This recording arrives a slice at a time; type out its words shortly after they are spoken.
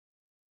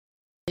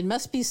It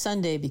must be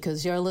Sunday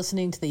because you're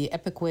listening to the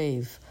Epic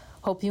Wave.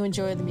 Hope you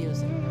enjoy the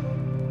music.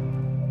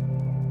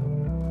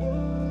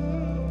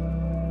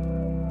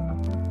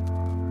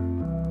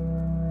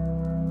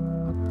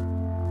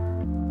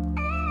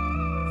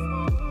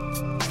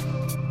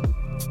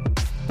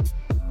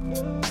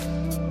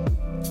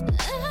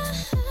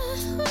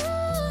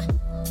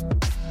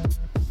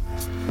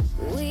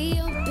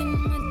 We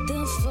open with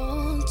the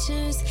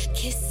vultures,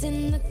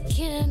 kissing the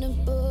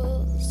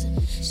cannibals.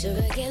 Should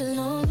I get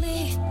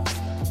lonely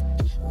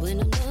when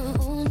I'm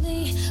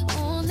the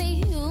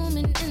only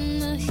human in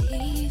the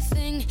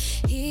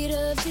heat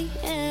of the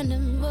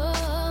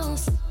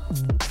animals?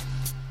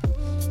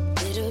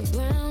 Bitter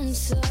brown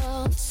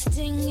salt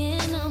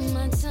stinging on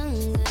my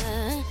tongue.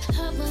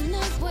 I will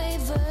not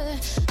waver,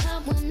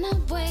 I will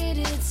not wait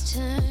its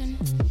turn.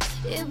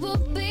 It will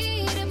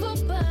bleed, it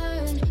will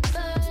burn,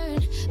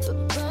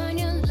 but burn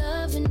your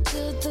love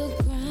into the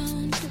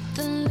ground with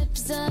the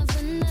lips of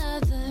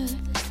another.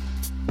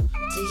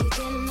 Do you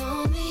get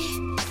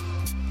lonely?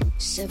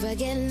 Should I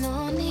get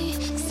lonely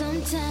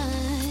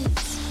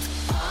sometimes?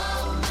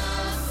 All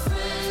my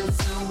friends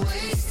are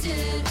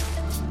wasted,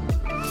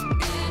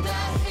 and I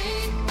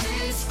hate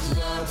this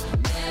club.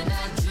 Man, I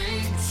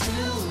drink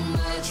too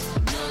much.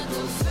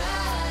 Another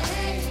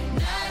Friday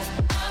night,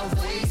 I'm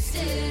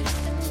wasted.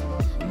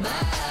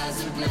 My eyes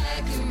are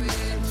black and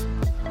red.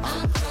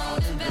 I'm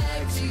crawling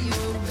back to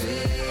your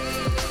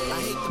bed. I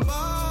hate the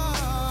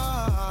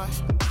bar.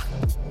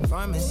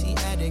 Pharmacy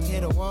addict,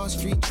 hit a Wall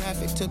Street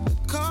traffic, took the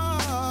car.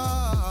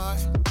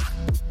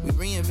 We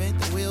reinvent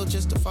the wheel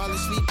just to fall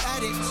asleep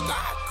at it.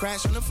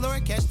 Crash on the floor,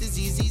 catch the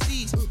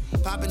ZZZs.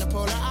 Pop in the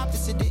polar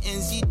opposite the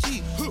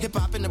NZG. Hip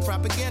hop in the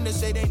propaganda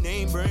say they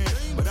name brand,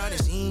 but I done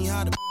seen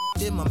how the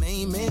did my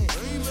main man.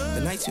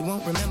 The nights you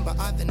won't remember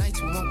are the nights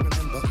you won't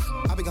remember.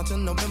 I'll be gone till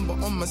November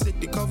on my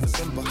city called for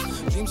Simba.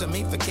 Dreams are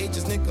made for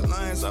cages, nigga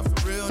lions are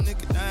for real.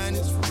 Nigga dying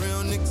is for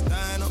real, niggas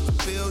dying off the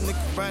pill.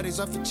 Nigga Fridays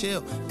are for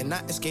chill and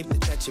not escape the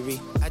treachery.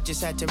 I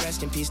just had to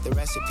rest in peace the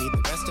recipe.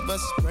 The rest of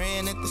us is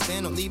praying at the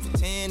stand, don't leave a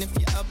 10. If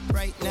you're up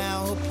right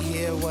now, hope you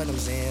hear what I'm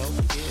saying.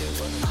 Hope you hear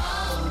what I'm saying.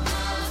 All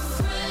my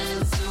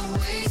friends are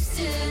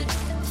wasted,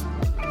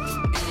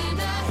 and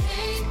I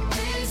hate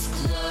this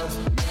club.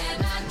 Man,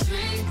 I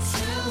drink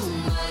too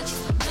much.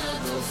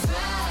 Another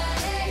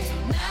Friday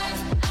night,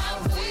 I'm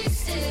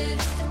wasted.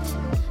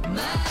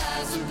 My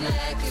eyes are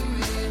black and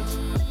red.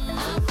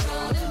 I'm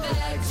crawling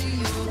back to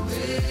your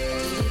bed.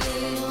 Do you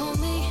get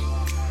lonely?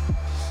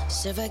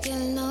 Should I get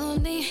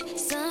lonely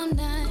some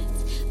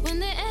nights when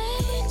the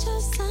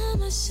angels on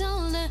my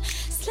shoulder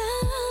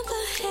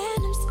slumber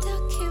and I'm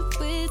stuck here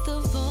with the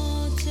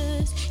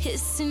vultures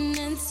hissing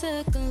and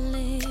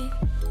circling?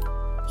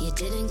 You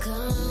didn't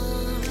call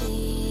me.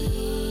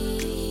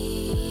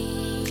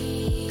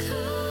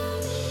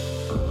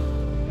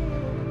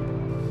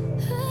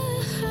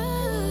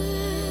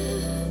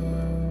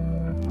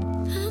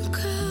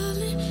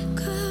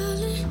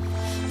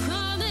 I'm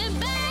crawling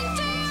back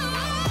to you.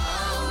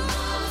 All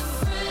my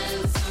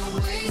friends are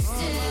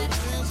wasted,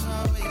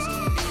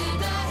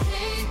 and I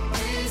hate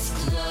this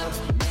club.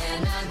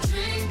 Man, I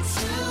drink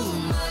too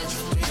much.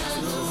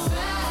 Another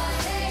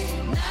Friday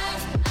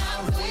night,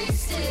 I'm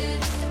wasted.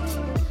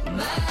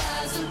 My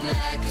eyes are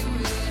black and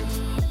red.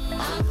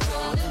 I'm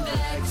crawling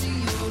back to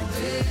your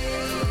bed.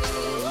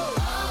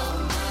 All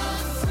my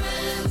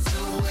friends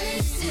are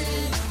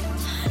wasted,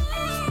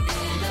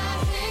 and I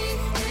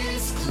hate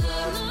this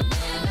club.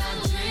 Man, I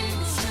drink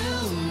too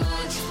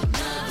much.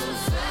 Another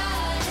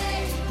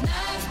Friday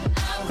night,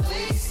 I'm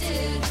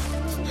wasted.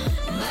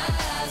 My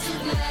eyes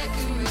are black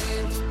and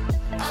red.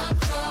 I'm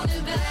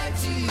crawling back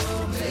to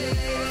your bed.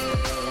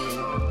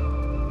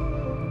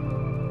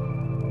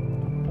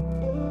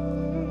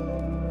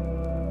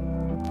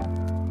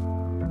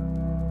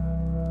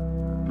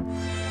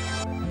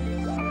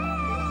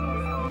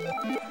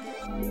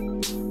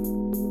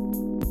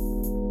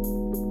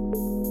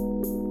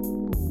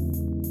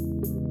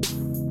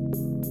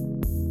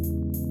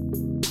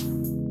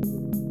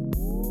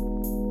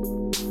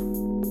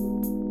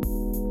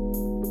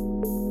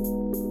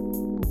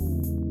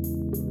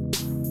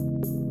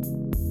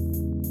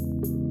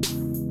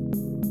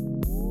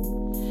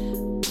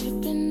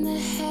 Ripping the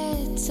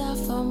heads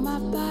off all my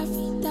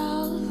Barbie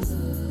dolls,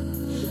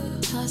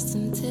 tossed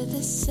them to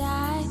the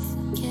side,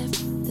 kept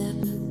the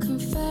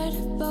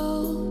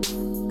convertible.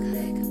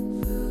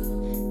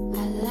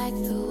 I like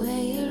the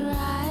way it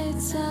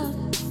rides up.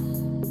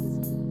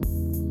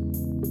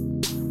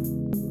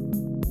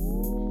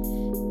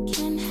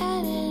 Can't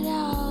have it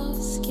all,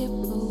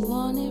 Skipper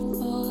wanted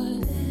more.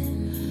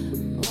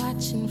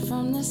 Watching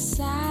from the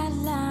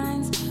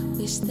sidelines,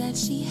 wish that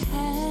she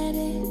had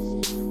it.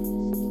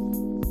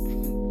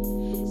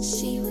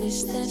 She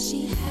wished that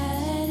she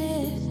had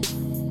it.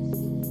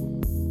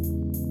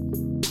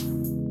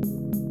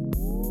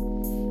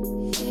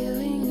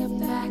 Hearing a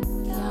back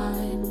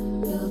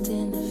on,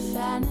 building a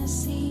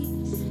fantasy,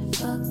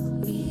 fuck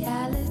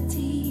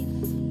reality.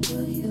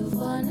 Do you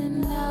wanna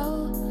know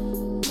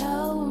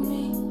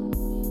me?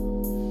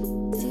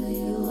 Do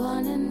you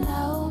wanna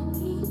know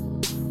me?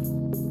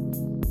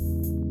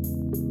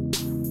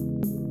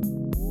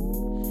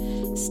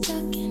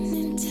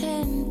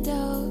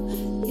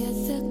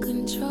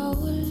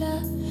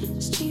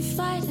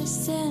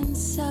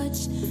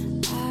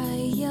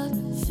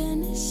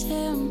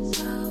 him.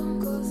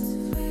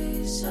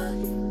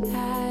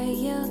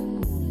 Higher,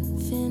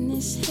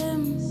 finish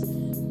him.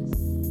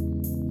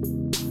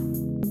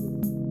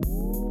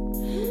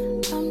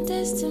 I'm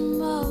destined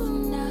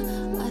mode now.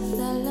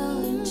 Othello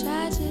and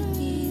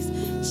tragedies,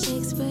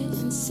 Shakespeare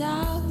and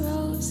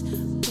sorrows.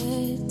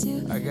 Where do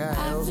I got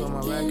L's on my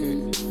record.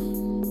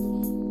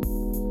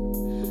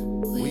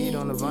 Weed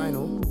on the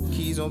vinyl.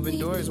 Keys open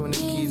doors when the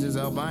keys is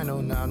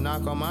albino. Now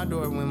knock on my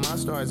door when my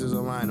stars is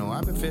a lino.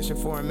 I've been fishing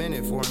for a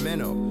minute,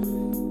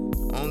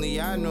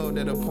 Only I know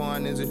that a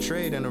pawn is a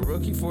trade and a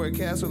rookie for a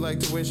castle like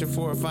tuition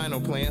for a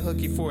final. Playing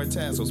hooky for a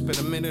tassel, spend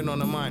a minute on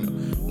the minor.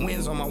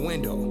 Winds on my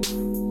window,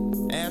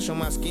 ash on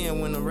my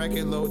skin when the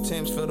record low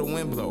temps feel the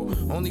wind blow.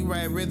 Only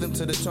ride rhythm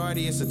to the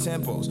tardiest of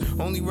tempos.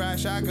 Only ride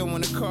shotgun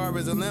when the car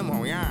is a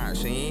limo. Yeah,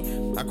 see?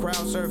 I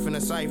crowd surf in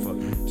a cipher.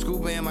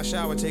 Scuba in my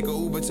shower, take a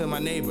Uber to my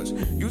neighbors.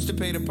 Used to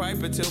pay the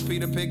piper till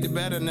Peter picked it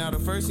better. Now the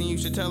first thing you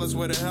should tell us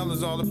where the hell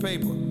is all the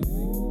paper.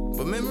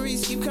 But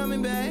memories keep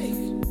coming back.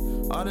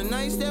 All the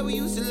nights that we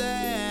used to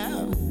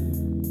laugh.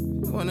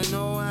 Wanna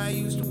know how I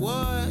used to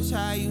was,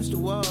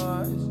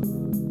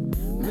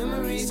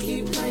 Memories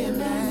keep playing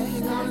back.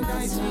 All the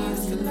nights we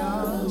used to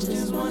love.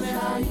 Just wonder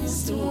how I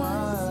used to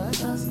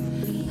was.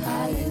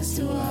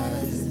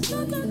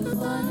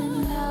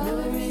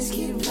 Memories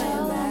keep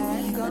playing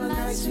back. All the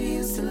nights we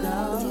used to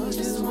love.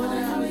 Just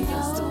wonder how I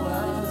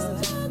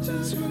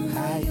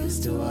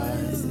used to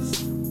was.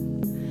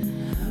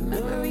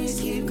 Memories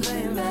keep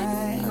playing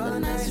back. All the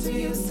nights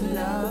we used to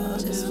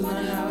love. Just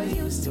wonder how I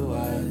used to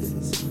was.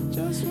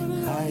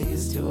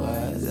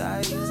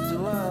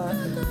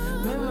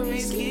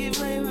 Memories keep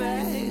playing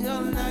back.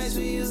 All the nights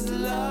we used to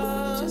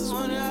love. Just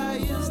wonder how I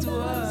used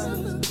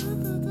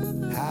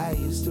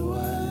to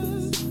was.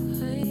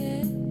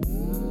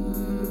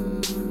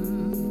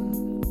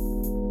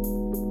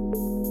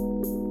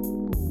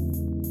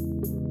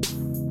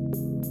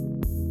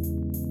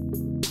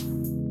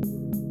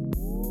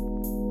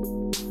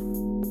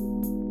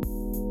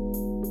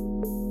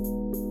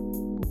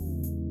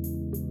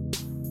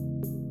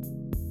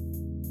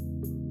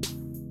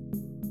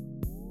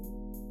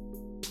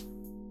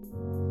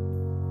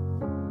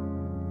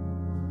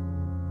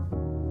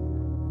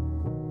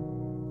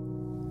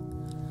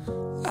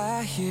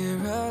 I hear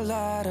a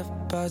lot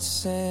about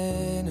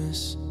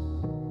sinners.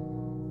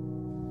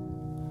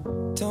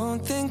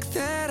 Don't think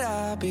that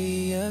I'll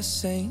be a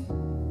saint.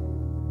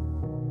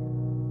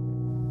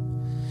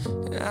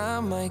 I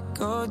might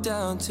go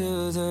down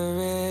to the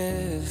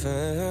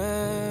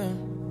river,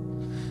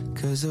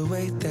 'cause the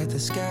way that the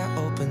sky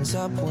opens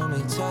up when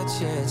we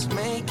touch it, it's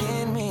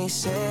making me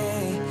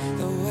say,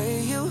 the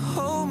way you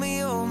hold me,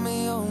 hold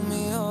me, hold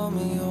me, hold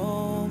me,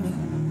 hold me,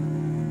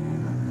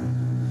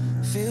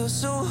 feels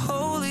so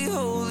holy,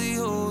 holy,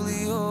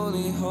 holy,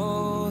 holy,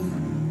 holy.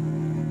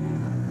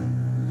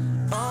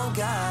 Oh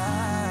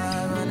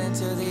God, running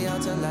to the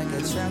altar like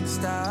a track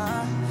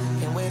star.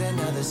 Can't wait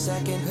another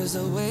second, 'cause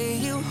the way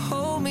you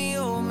hold me,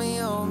 hold me,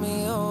 hold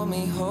me, hold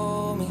me,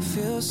 hold me,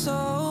 feels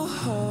so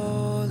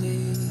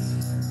holy.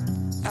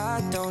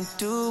 I don't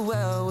do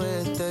well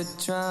with the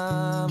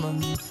drama,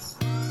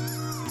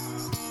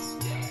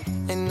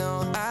 and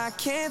no, I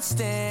can't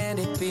stand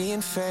it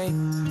being fake.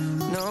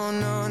 No,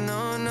 no,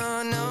 no,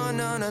 no, no,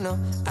 no, no, no.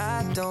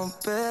 I don't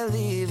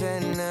believe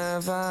in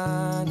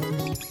Nirvana,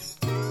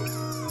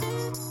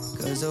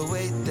 'cause the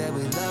way that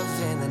we love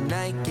in the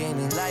night gave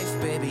me life,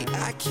 baby.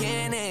 I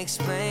can't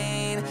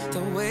explain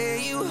the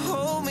way you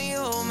hold me,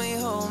 hold me,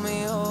 hold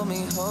me, hold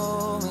me,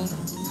 hold me.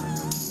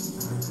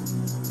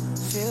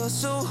 Feel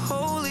so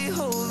holy,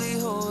 holy,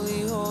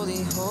 holy,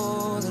 holy,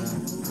 holy.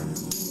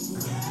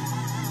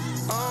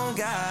 Oh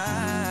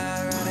God,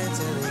 running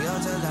to the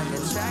altar like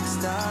a track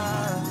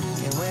star.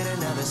 Can't wait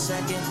another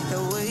second.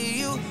 The way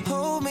you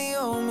hold me,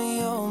 hold me,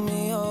 hold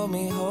me, hold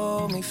me,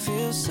 hold me,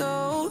 feel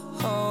so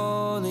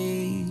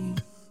holy.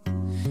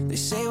 They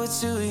say we're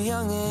too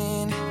young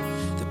and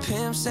the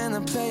pimps and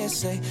the players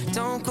say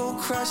don't go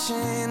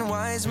crushing.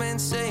 Wise men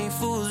say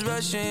fools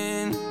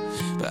rushing,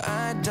 but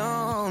I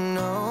don't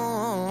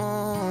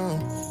know.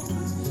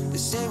 They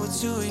say we're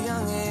too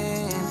young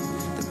and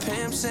the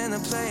pimps and the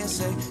players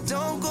say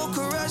don't go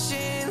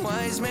crushing.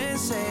 Wise men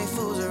say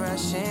fools are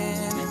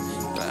rushing,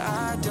 but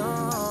I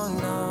don't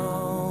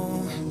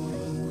know.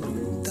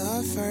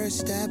 The first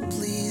step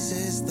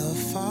pleases the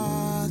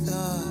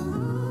Father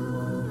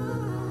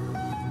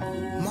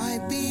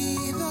might be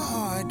the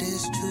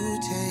hardest to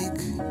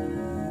take,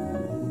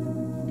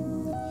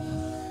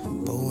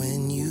 but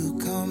when you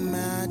come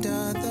out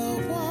of the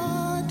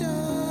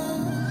water,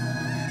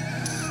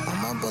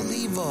 I'm a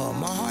believer,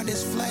 my heart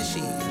is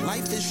fleshy.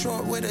 Life is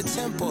short with a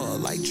temper,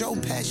 like Joe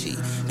Pesci.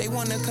 They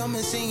wanna come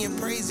and sing your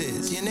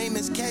praises, your name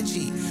is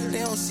catchy. They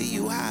don't see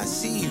you how I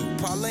see you,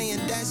 Parlay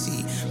and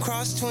Desi.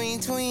 Cross tween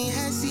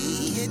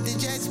Hesse, hit the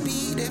jet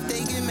speed. If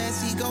they get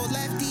messy, go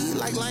lefty,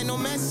 like Lionel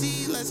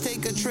Messi. Let's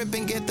take a trip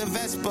and get the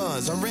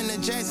Vespas, or rent a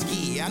jet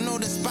ski. I know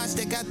the spots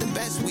that got the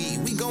best weed,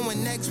 we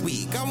going next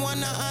week. I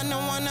wanna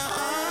honor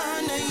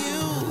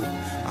you.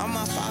 All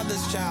my father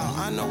mother's child.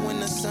 I know when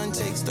the son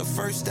takes the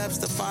first steps,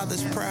 the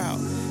father's proud.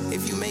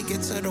 If you make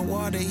it to the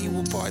water, he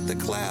will part the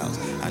clouds.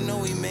 I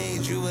know he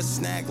made you a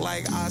snack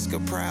like Oscar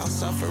Proud.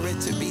 Suffer it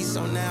to be,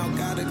 so now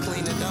gotta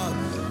clean it up.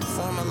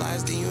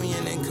 Formalize the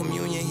union and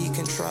communion he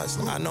can trust.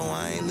 I know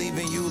I ain't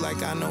leaving you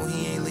like I know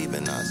he ain't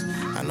leaving us.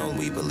 I know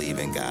we believe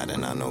in God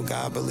and I know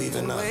God believe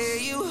in us. The way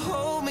you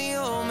hold me,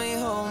 hold me,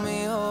 hold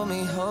me, hold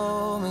me,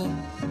 hold me.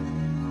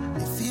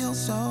 It feels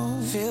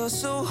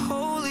so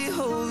holy,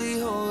 holy,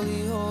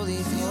 holy, holy.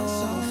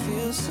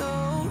 Feels so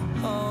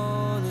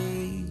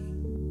holy.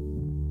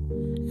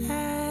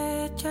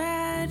 I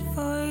tried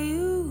for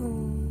you,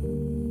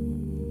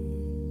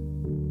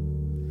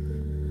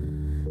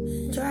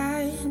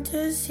 trying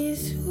to see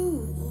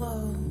through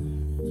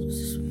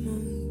walls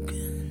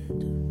smoking.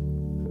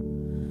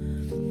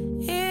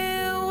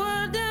 It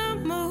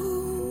wouldn't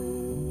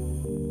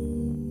move.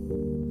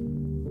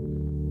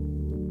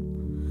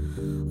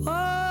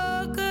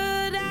 What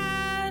could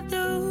I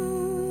do?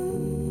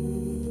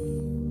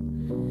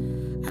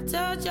 I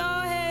touch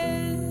your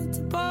head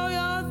to pour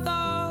your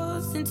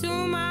thoughts into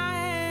my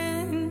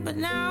hand, but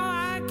now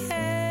I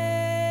can't.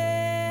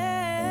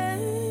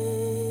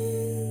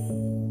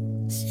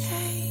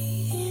 Say,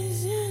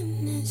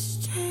 isn't it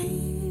strange?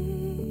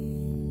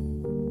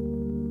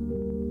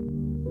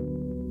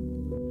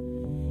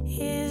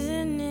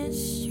 Isn't it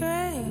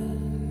strange?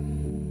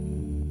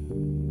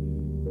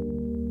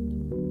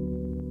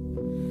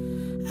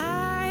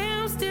 I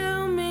am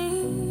still me.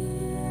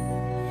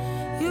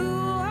 You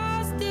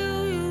are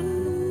still you.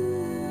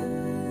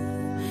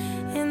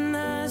 In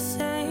the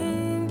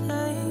same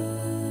place.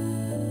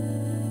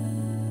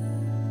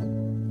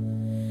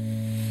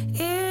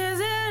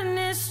 Isn't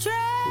it strange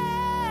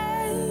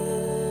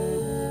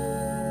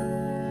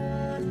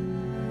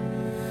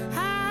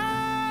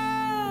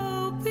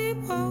how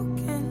people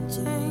can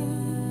change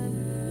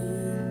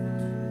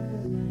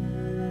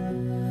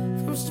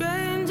from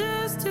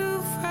strangers to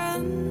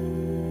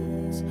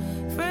friends,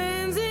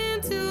 friends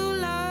into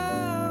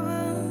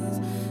lovers,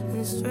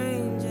 and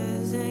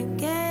strangers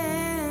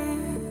again.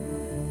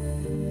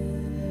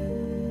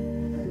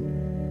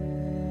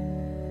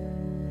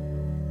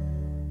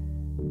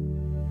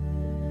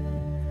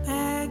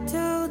 Back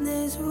to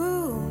this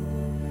room,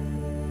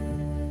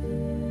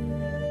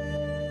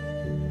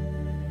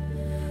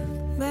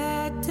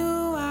 back to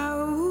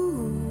our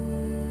room.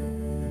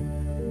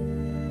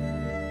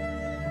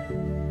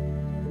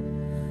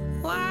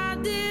 Why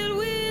did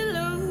we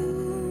lose?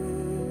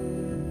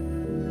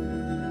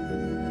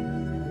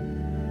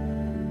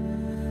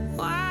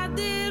 Why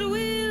did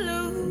we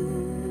lose?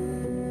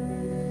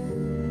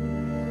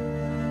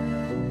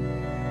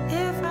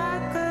 If I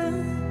could,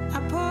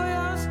 I'd pull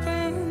your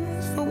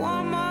strings for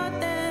one more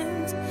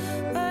dance,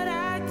 but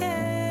I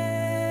can't.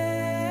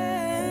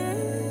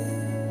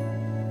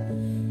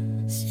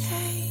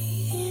 Say,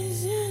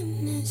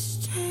 isn't it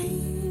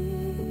strange?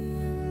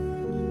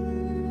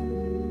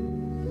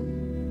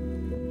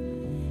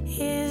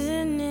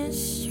 Isn't it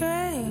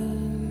strange?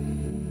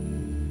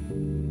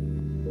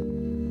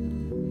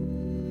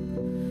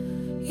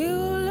 You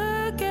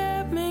look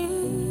at me,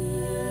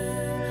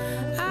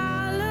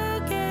 I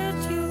look at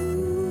you,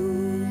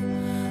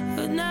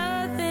 with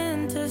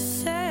nothing to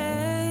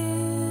say.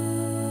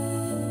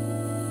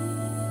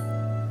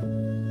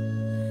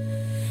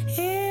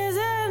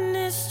 Isn't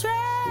it strange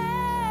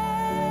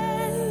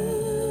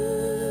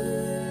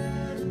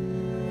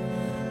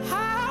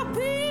how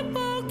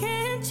people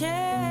can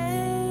change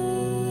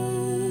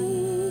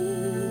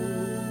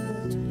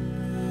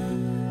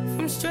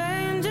from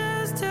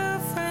strangers to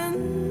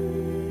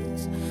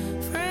friends,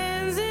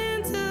 friends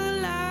into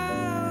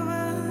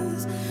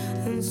lovers,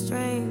 and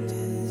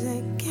strangers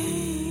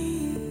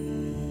again.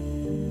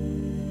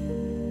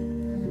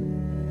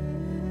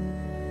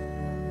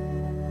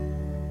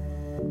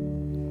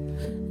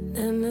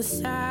 Then the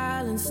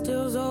silence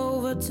steals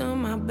over to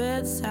my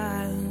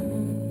bedside,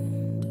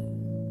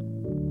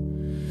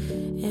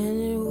 and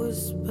it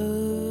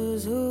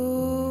whispers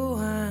who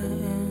I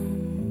am.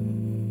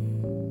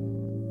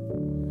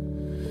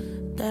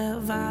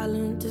 That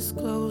violent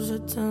disclosure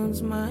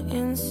turns my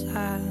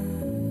insides,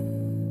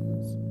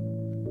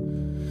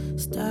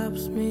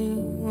 stops me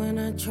when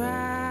I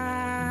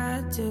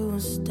try to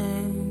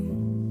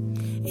stand.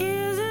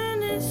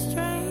 Isn't it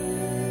strange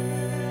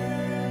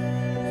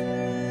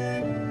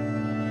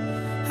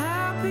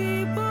how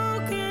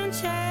people can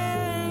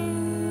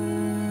change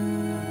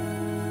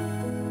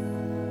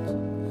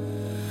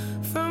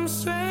from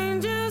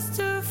strangers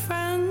to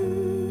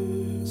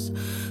friends,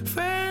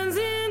 friends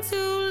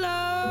into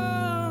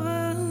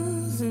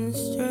lovers, and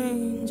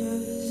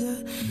strangers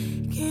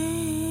again.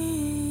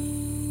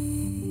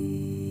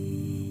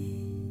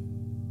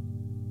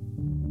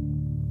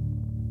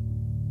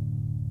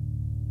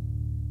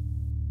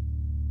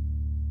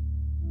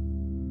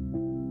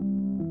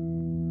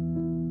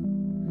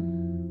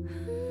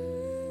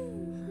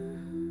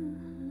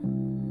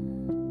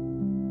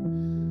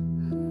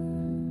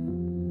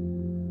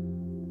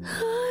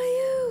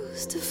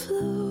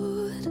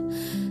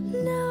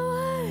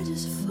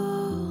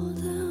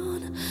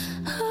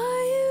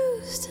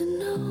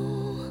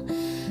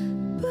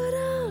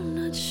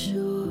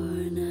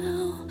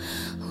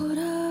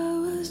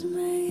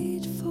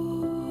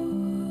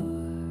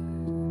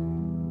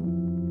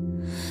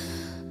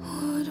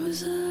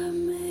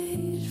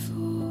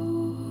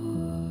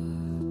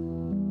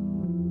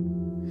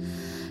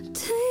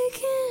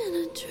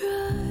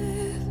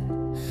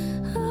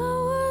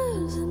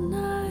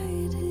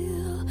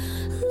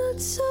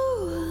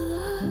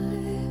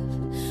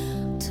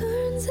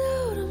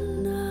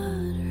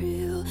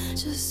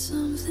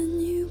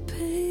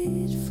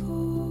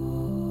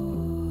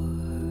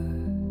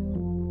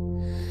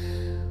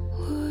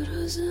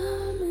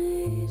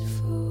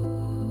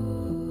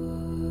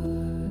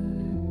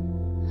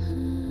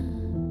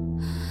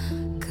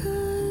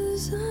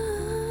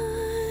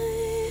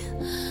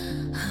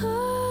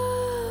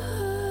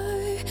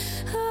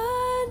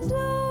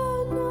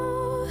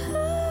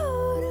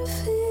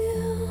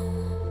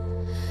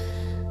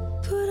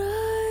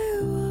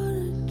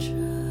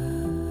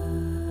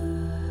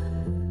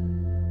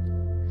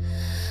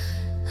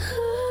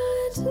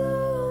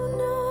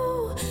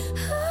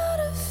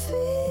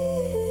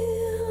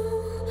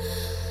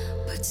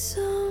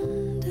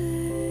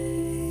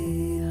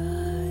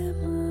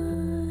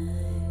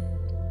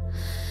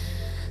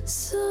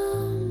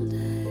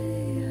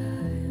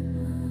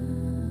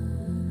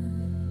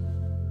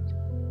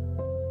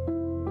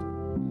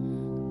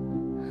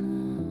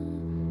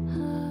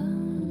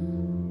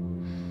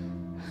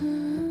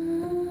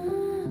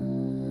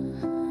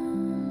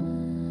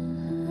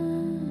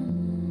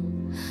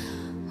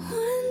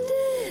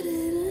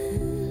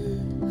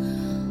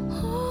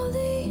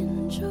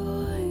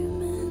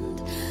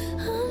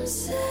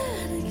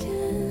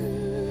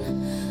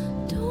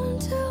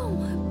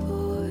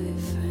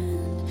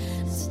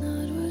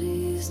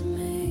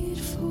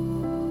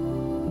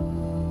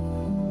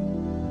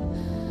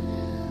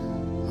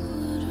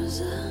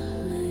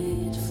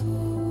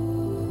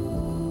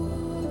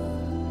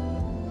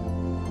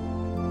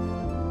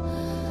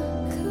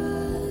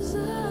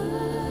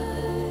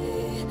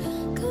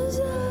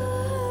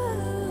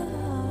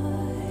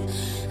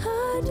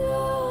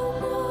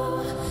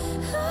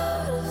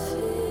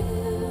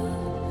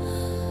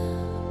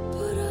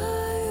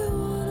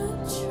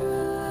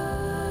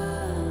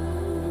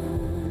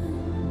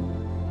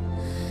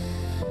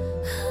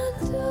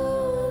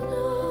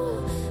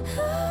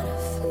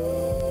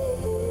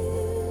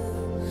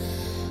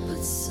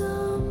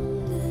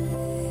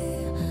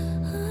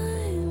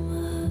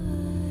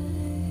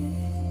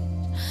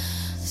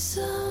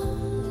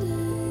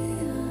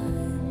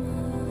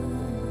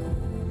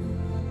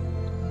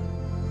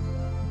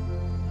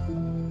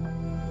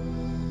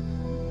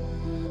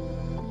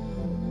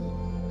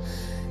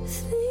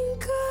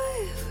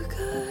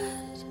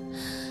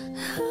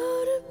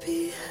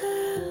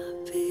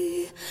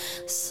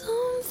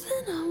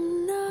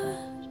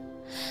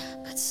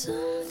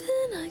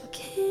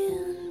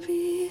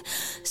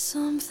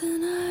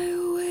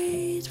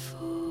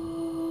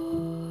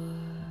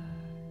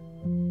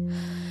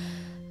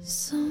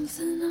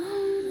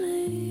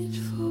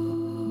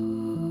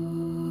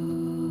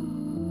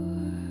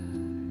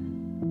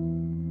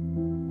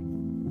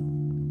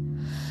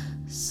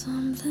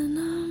 something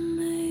I'm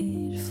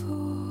made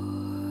for.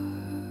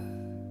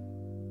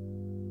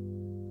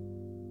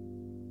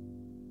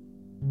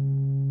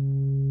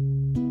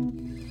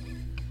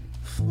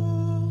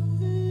 Fall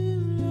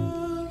in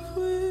love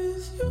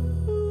with you,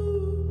 my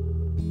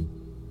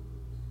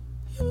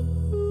love.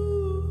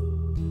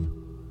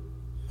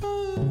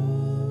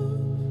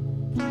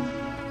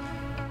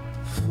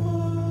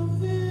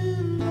 Fall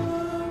in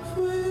love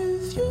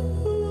with you,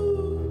 my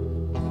love.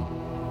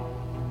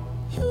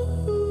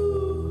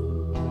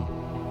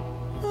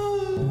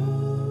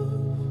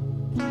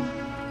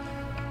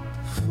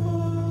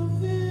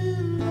 Fall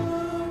in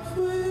love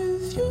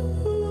with you,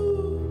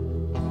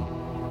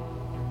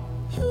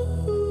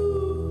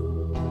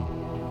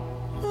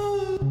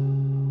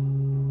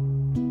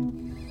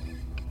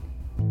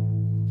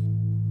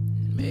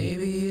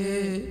 maybe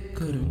it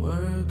couldn't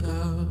work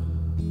out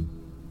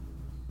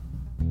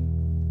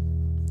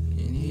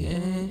in the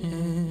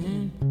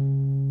end.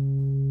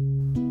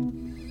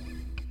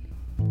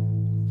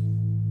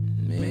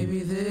 Maybe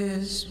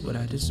this what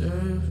I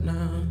deserve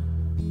now.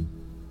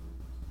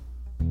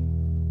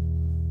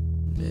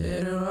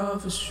 Better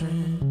off as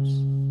friends.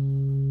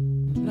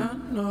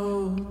 Not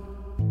know,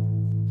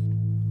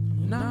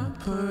 not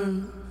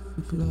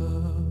perfect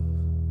love.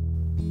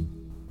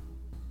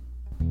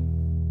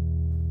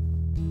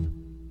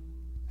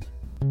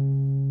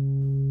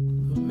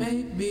 But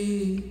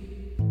maybe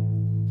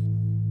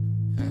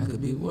I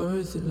could be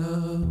worth the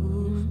love.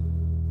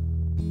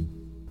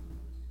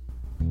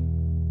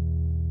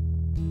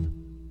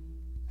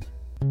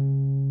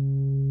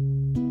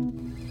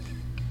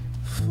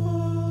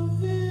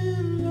 Fall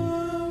in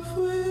love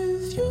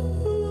with you,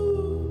 my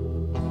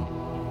love.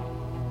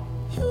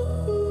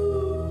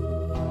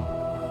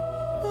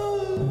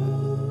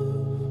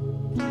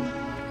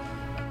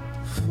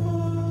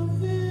 Fall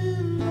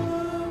in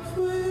love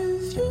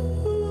with you,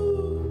 my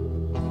love.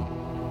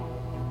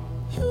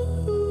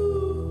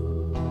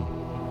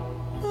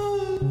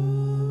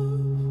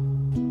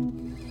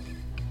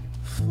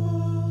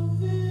 Fall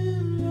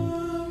in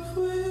love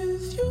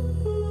with you,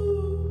 my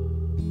love.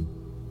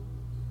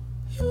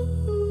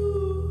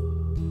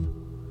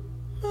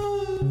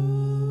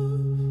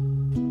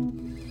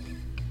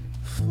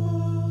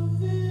 Fall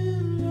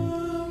in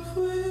love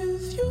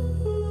with you.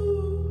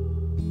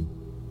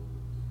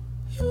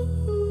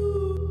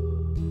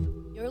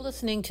 You're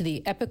listening to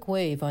the Epic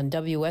Wave on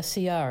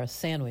WSCR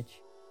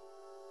Sandwich.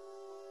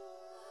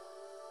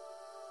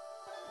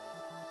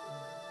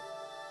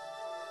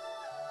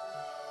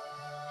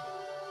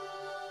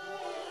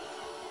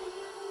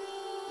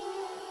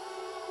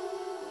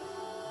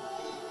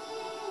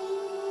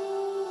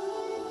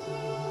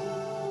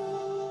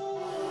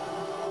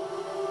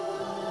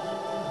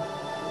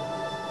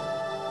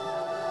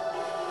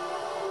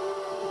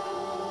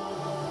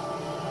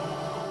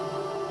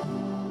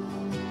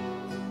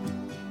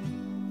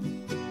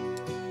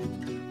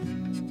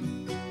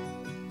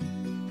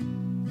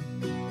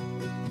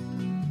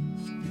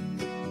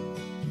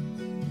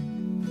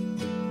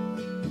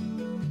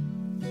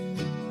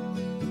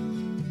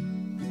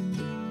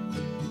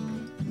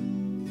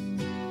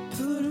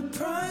 Put a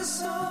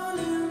price on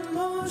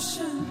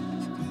emotion.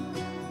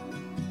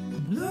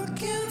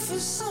 Looking for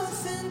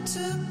something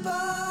to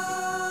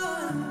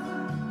buy.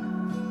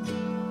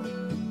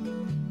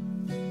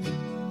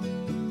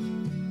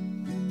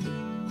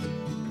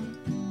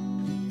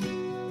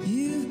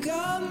 You've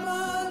got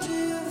my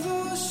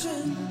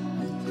devotion,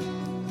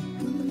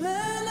 but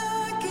man,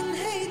 I can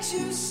hate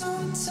you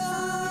sometimes.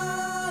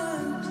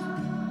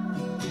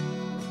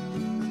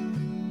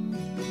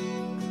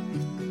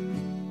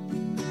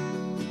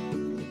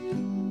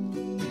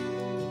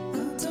 I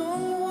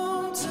don't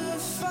want to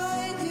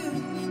fight you,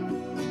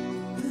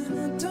 and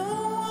I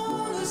don't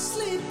want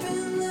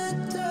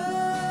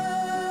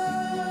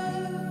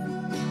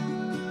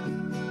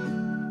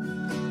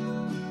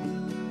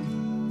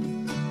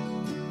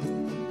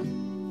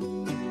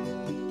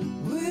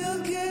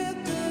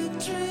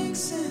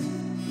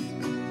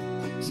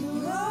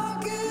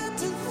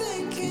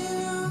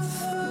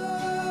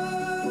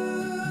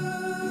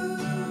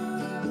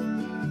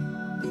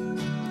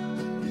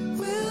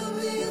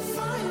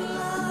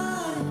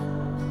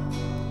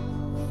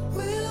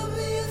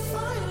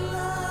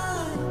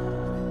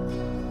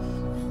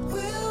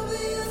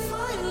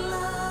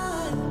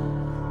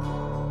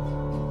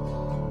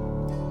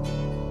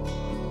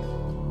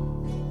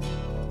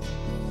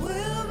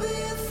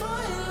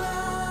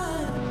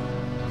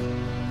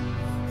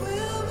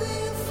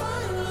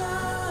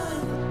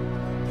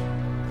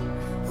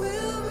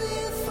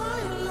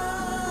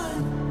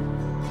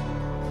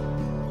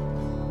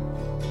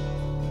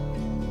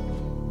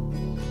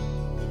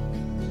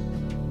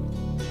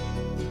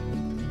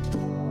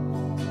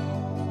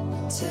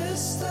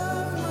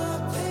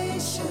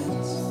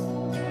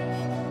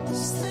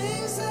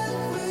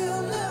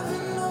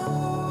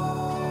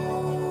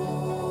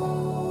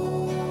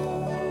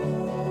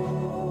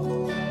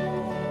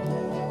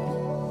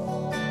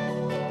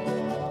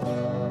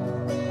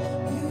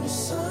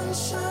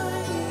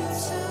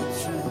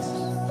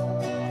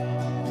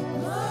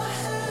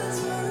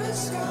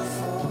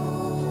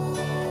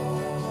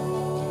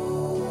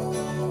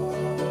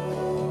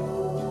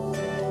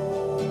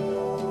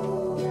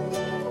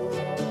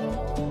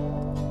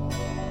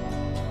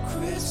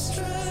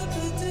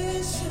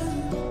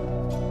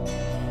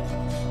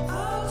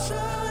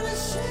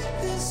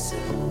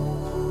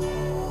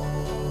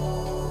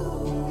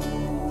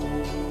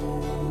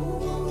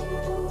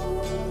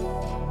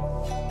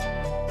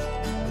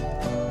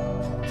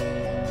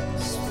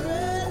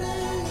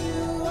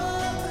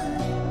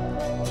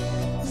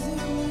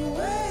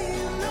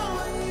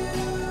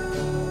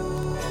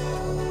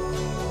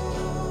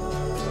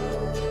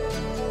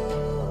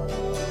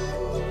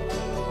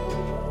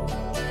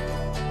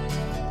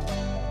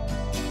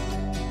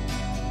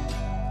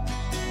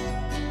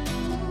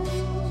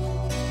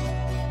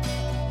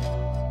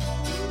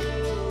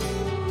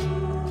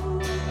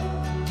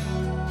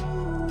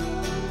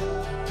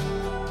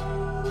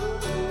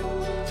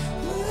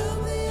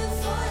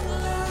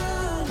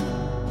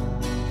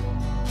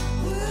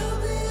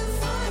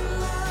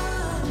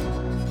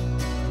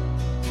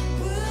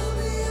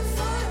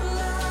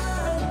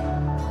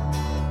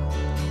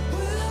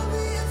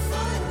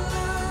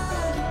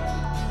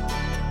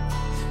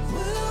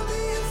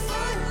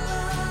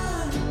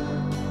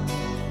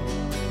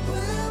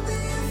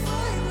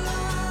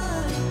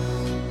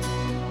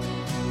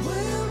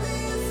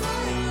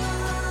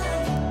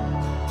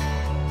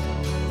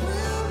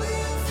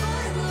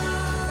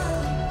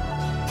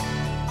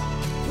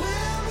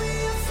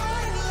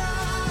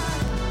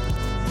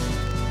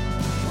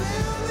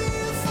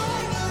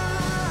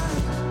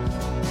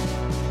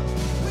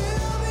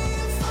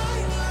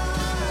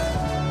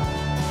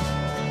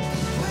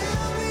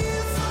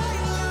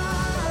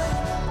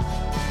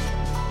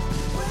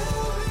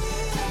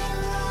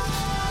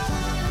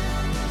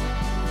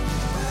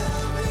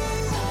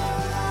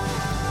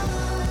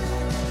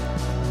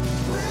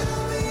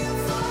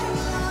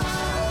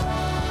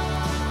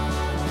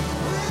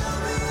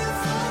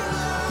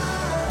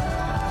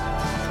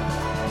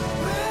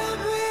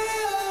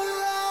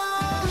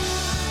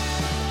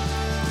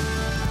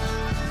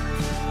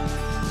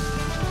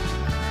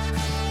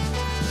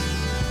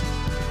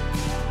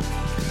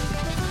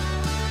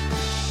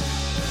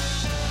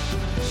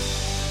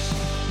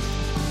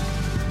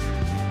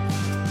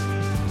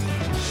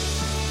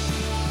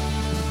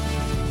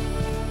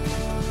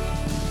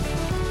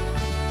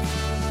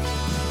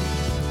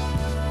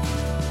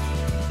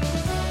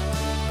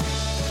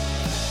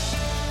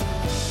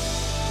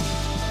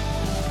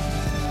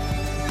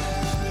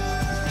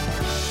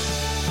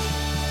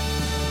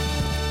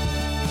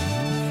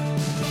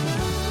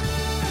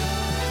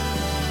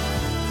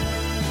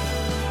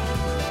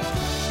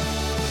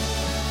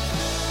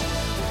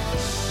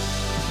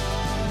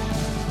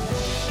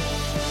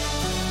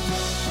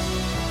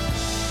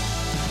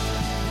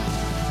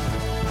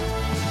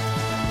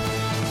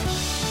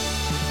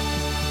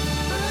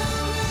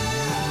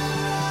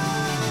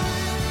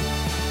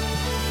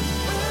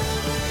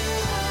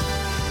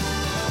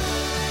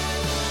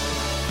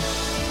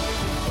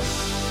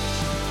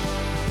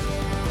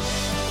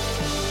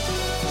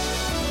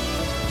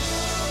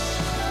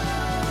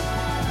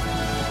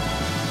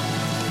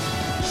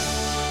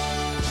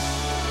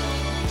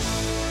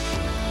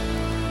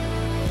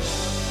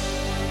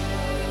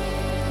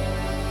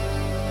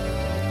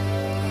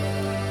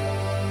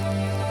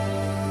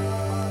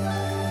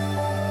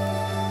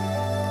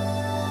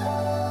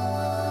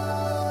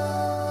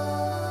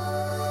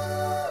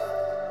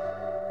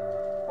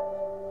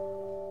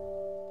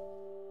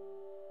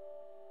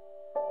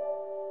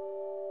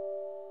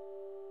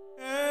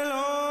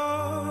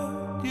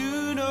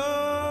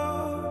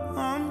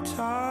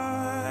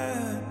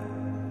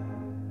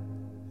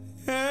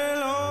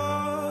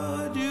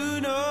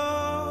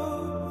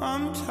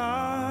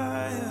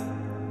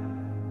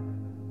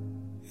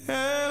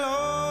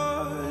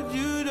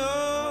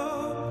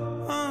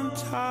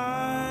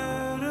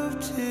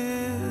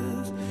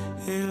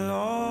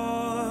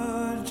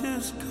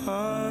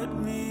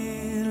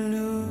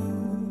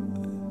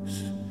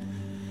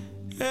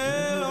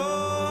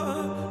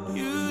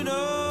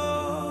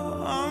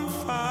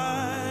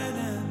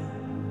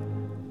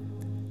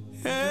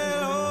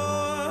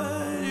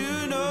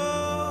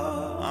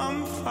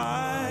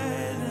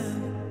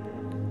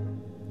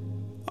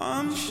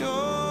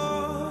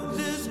sure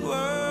this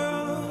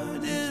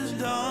world is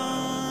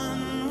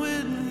done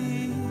with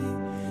me.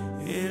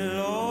 Hey,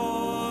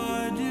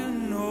 Lord, you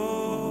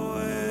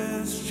know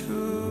it's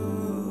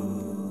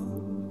true.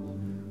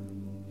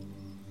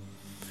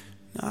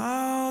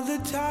 Now the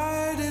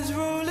tide is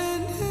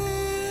rolling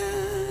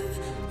in.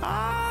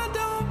 I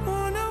don't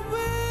wanna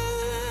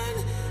win.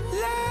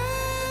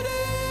 Let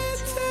it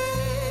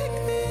take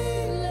me.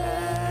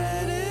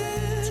 Let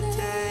it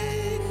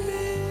take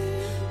me.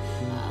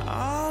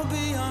 I'll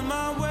be on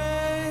my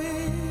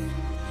way.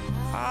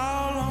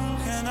 How long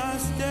can I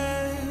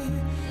stay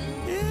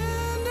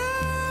in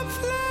a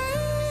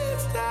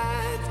place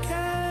that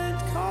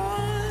can't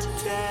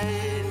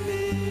contain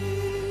me?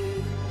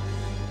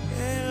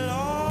 Hey,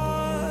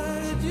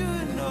 Lord, you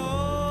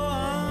know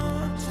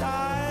I'm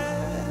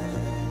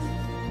tired.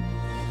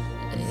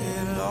 Hey,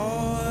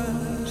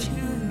 Lord,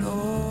 you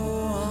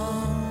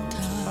know I'm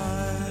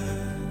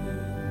tired.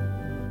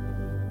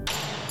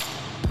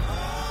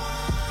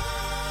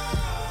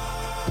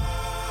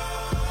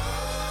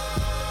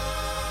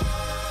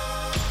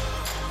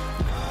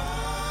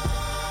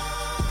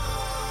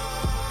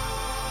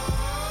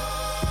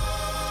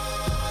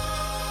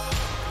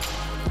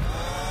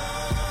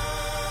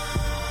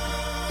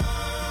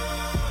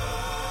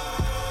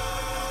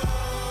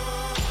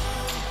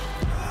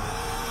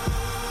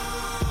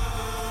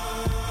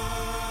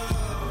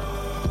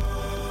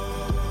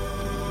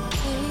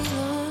 Hey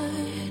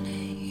Lord,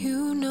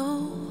 you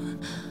know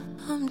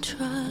I'm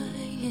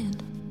trying.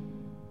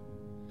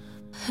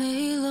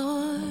 Hey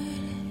Lord,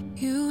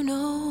 you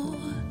know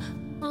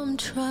I'm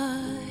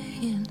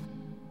trying.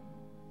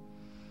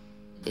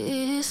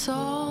 It's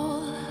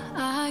all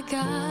I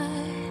got.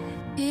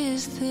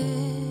 Is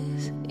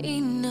this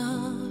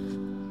enough?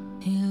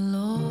 Hey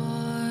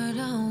Lord,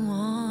 I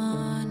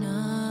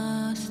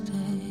wanna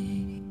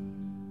stay.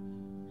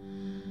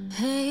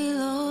 Hey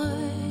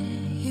Lord,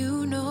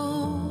 you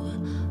know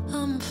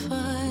I'm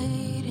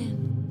fighting.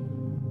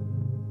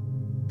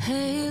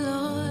 Hey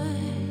Lord,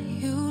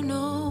 you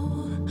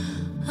know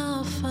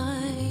I'll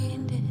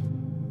find it.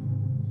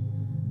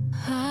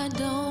 I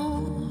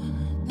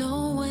don't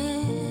know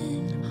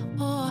when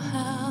or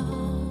how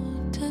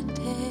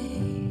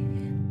today.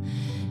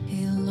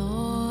 Hey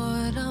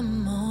Lord,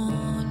 I'm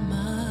on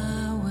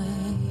my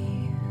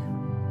way.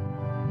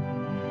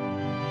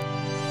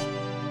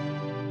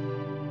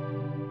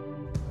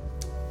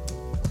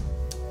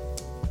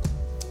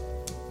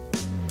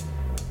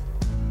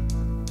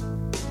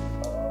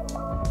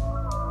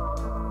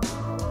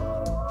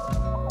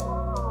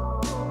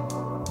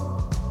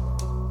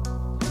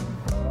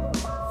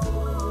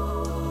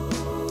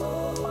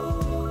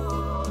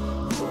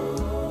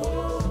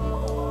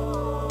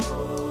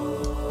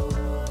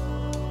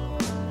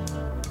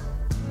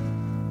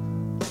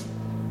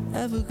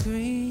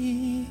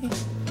 Evergreen,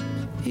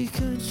 he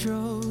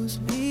controls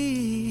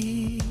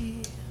me.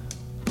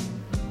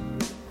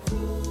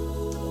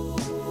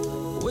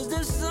 Was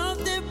there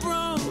something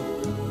wrong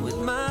with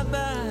my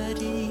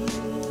body?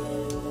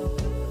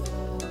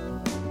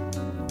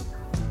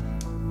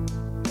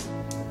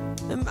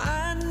 Am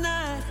I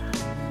not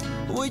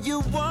what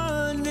you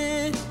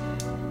wanted,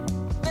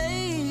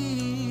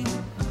 babe?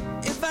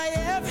 If I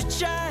ever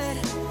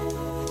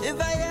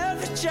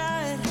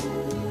tried,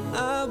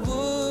 I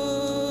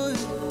would.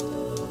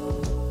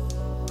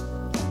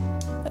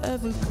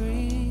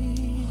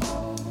 Evergreen,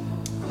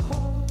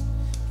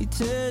 he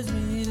tears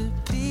me to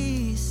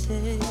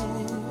pieces.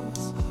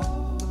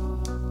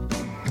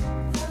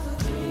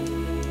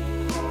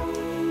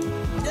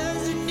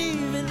 Doesn't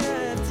even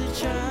have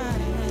to try.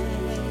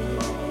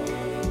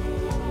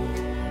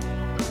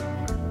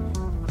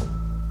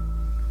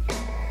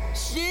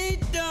 She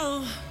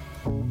don't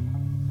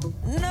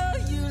know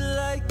you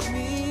like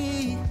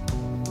me.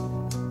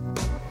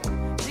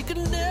 She could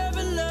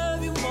never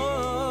love you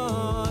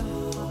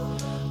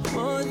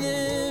more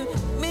than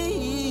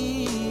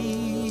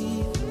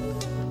me.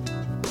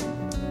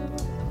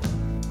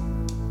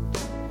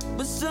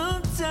 But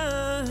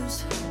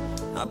sometimes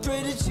I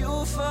pray that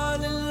you'll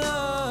fall in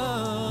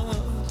love.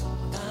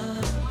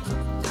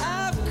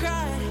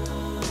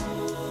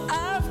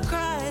 I've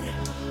cried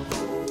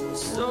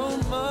so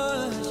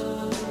much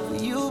for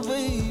you,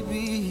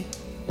 baby.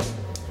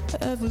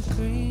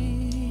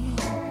 Evergreen,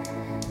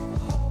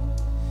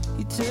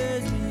 he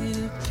tears me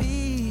to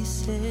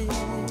pieces.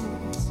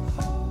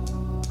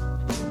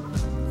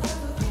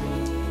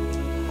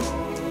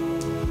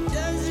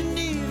 Doesn't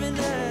even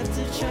have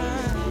to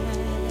try.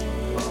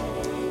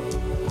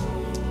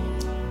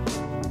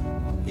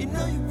 You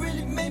know you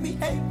really made me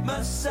hate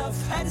myself.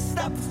 Had to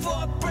stop before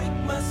I break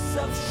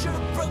myself.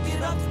 Should've broke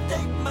it off to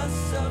thank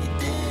myself. You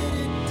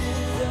didn't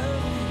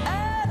deserve me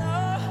at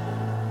all,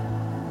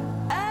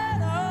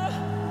 at all,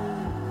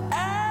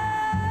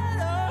 at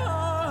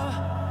all.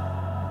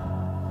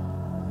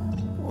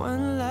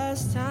 One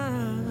last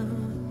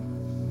time,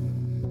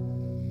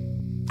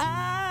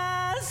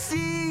 I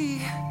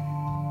see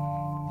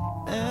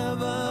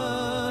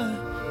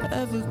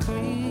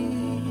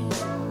evergreen.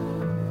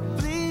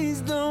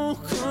 Please don't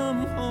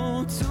come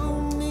home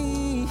to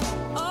me.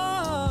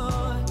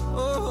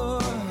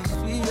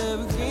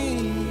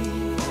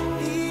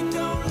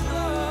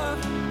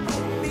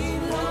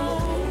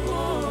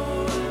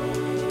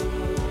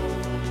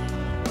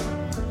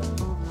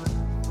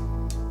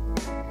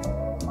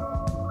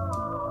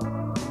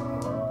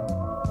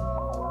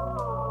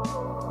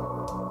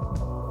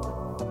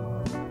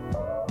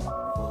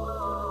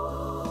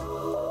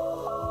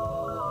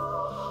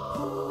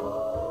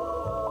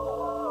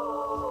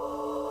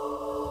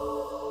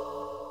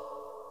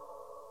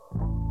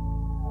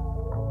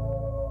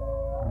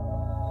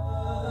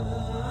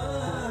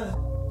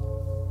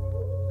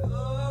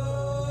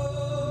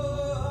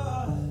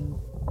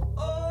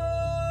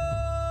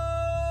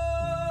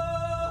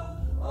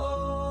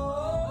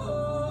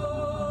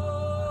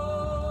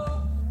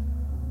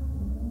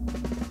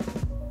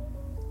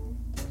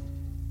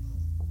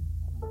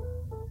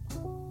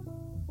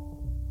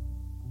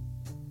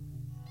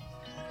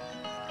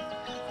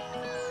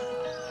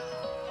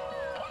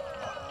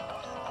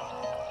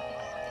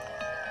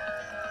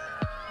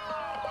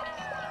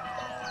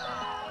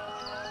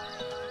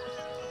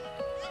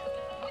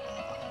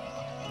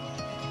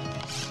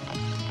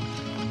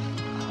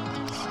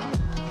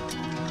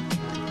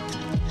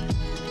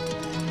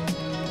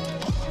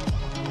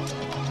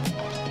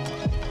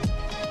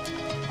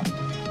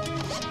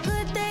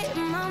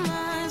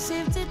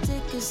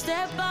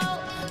 step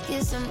out,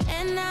 get some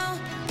air now,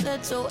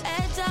 let your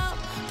edge out.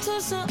 To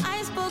some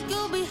iceberg,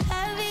 you'll be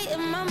heavy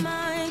in my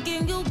mind.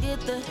 Can you get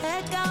the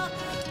heck out?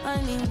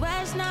 I need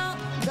rest now,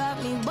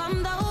 got me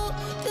bummed out.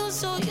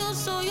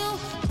 You,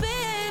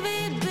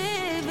 baby,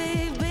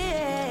 baby,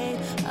 baby.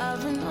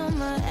 I've been on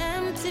my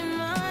empty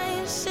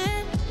mind,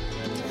 shit.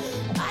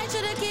 I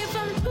should've kept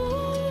from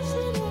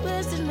losing the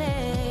best of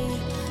me.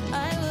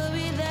 I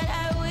worry that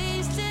I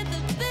wasted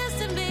the best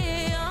of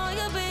me. Oh,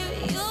 you,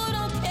 baby, you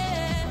don't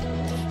care.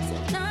 So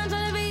now I'm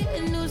trying to be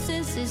a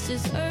nuisance, it's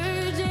just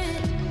urgent.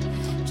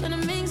 Trying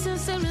to make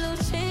some little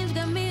change,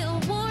 got me a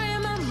war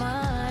in my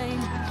mind.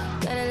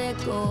 Gotta let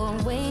go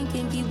away,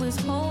 can't keep what's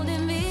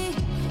holding me.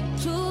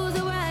 Choose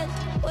the right,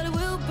 but it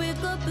will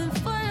break up in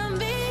front of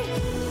me.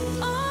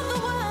 All the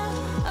while,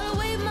 I'll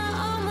wave my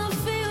arm, I'll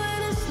feel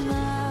with a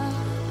smile.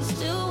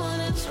 Still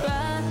wanna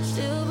try,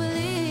 still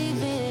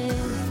believe in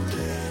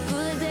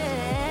good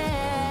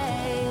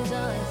days.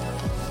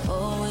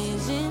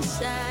 Always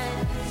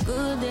inside,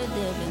 good that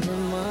they've been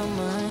in my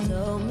mind.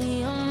 Told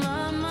me I'm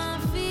on my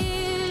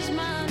fears,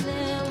 my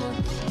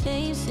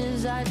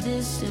limitations, I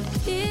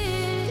disappear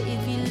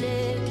if you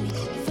let me.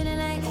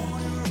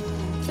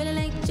 Feeling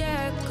like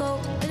Jericho,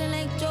 feeling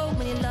like Job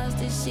when he lost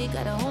his shit.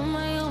 Gotta hold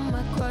my own,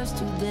 my cross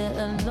to bear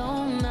a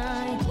long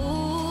night.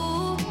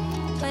 Ooh,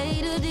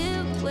 way to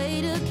dip,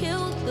 way to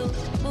kill the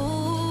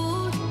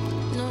mood.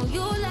 No,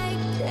 you like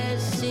that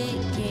shit,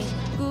 can't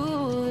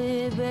do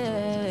it,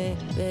 baby,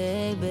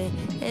 baby.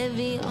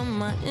 Heavy on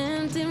my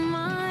empty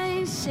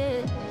mind,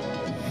 shit.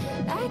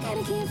 I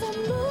gotta keep from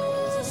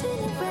losing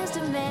the rest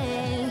of me.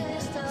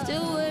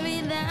 Still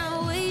worried that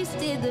I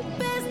wasted the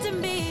best of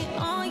me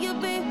on you,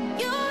 babe.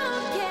 You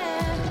don't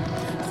care.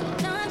 So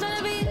now I'm trying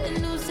to be a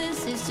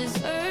nuisance, it's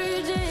just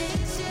urgent.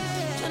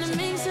 Trying to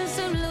make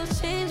some little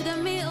change, got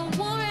me a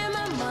war in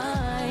my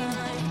mind.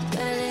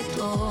 Gotta let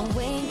go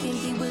away, can't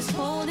keep what's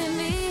holding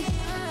me.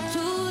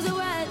 Choose the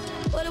right,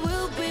 but it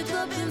will break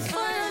up in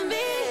front of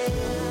me.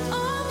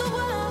 All the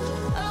while,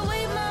 I'll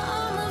wave my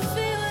arm, I'll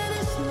feel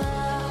with a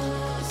smile.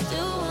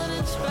 Still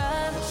wanna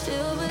try,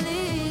 still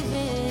believe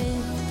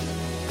in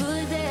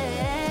good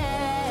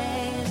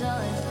days.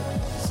 Oh,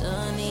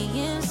 sunny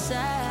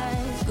inside,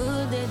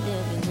 good that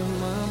they've been in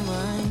my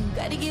mind.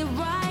 Gotta get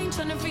right,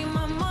 tryna free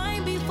my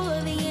mind before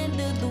the end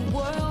of the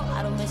world.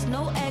 I don't miss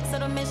no ex, I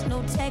don't miss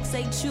no text.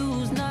 I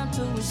choose not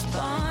to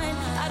respond.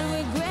 I don't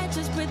regret,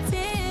 just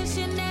pretend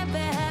shit never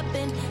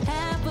happened.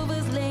 Half of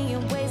us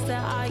laying waste to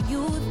our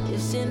youth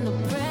is in the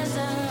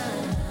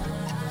present.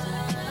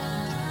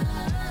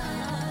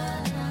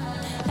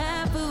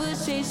 Half of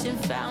us chasing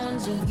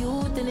fountains of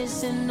youth and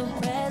it's in the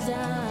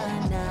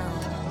present now.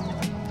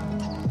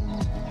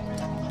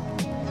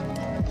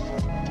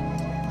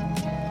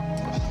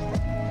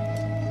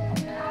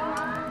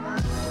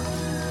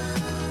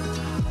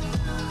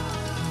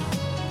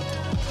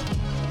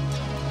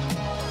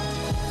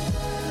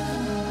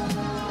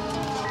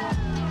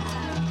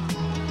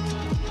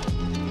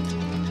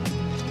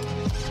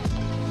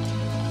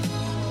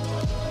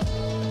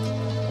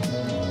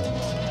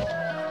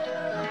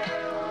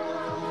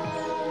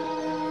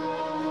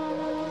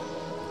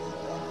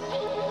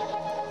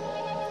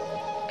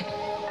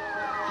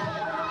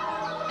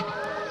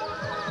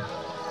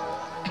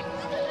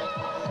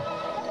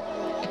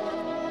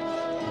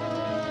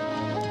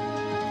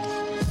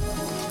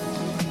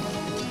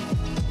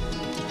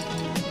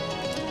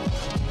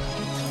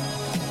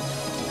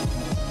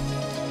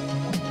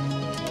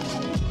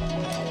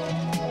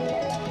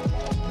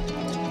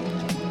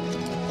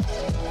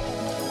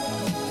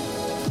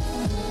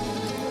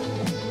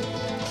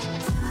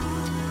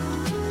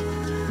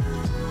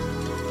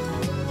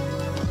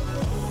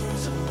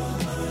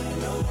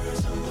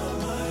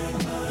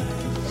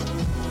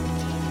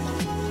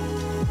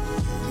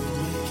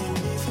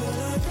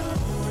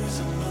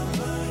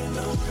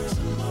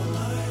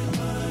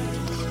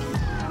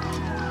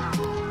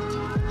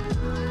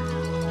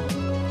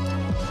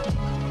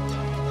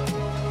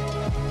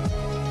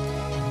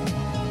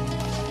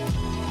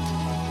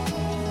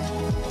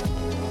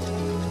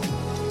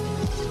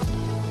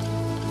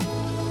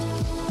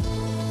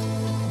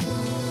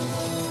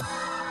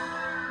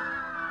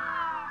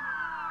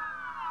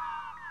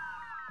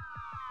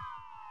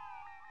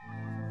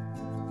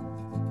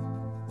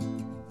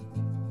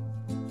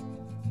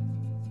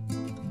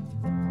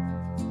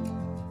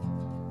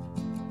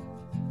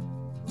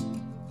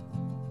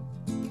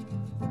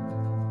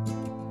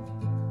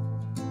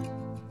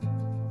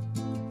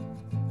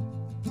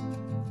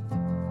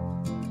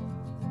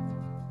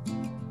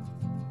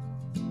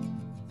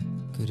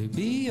 Could it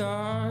be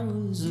I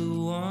was the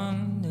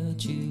one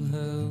that you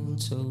held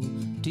so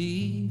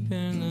deep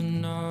in the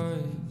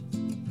night?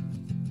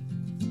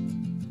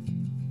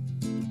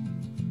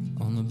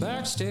 On the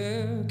back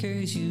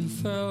staircase you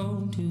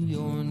fell to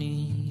your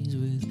knees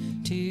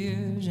with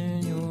tears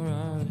in your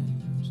eyes.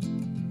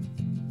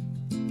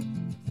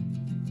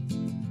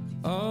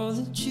 All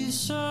that you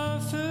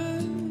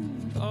suffered,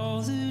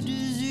 all the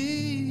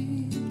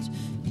disease,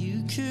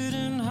 you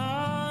couldn't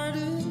hide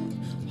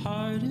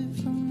it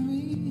from me.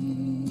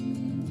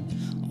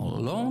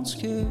 all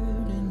scared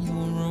in your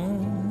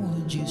room,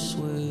 would you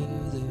swear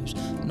there's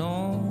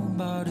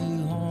nobody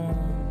home?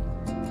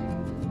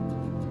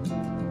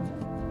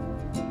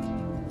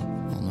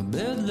 On the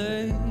bed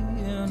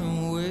laying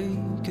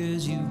awake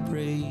as you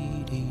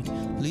prayed he'd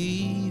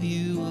leave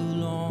you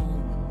alone.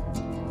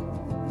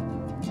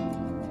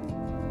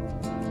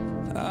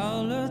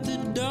 I'll let the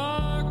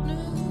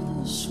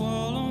darkness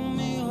swallow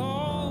me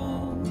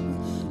whole.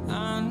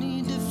 I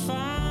need to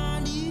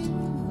find you,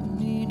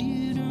 need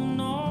you to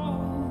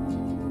know.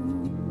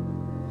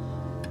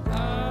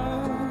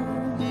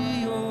 I'll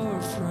be your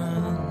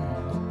friend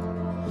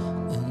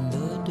in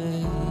the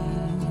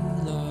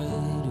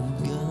daylight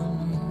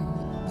again.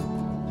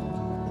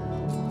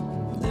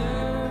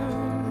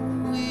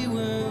 There we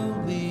will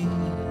be,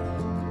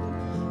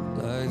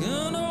 like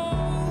an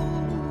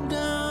old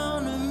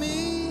down to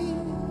me,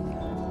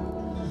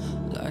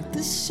 like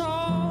the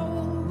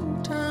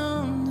salt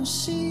down the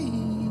sea.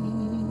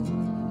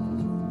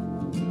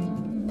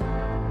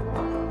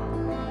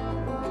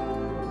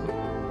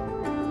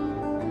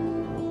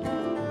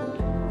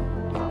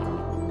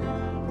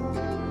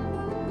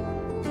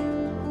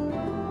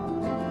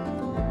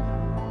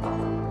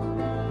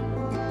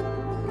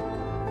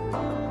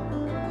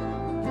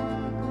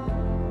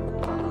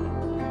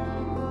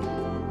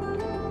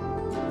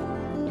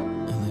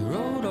 And they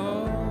wrote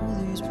all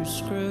these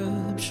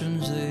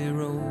prescriptions, they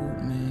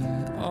wrote me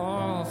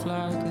off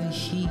like a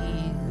heel.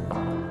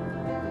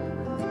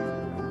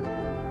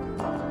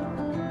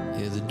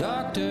 Yeah, the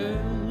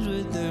doctors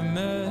with their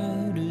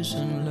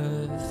medicine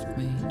left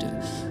me to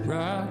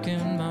rock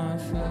in my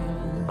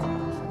faith.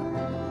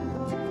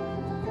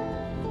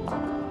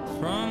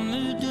 From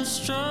the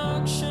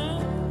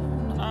destruction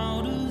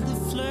out of the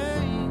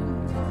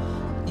flame,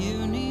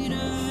 you need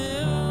a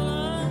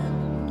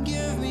villain,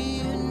 give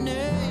me a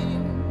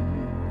name.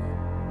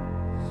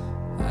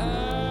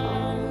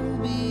 I'll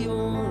be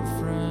your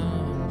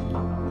friend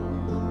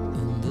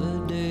in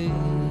the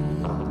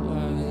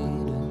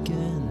daylight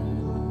again.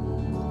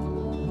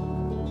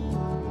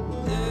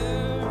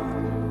 There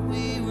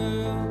we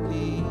will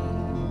be,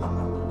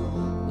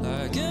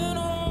 like an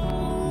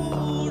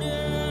old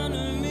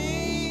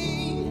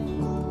enemy.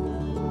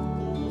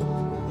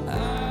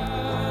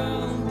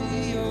 I'll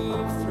be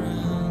your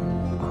friend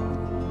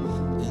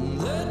in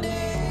the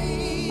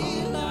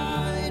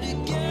daylight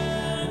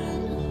again.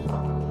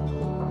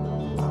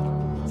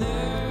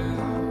 There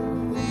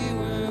we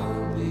will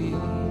be,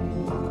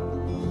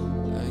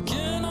 like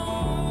an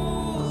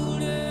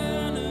old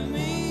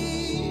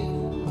enemy,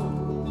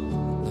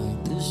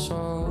 like the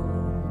salt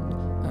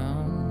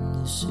on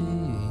the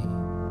sea,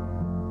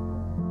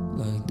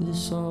 like the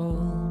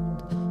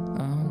salt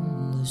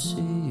on the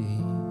sea.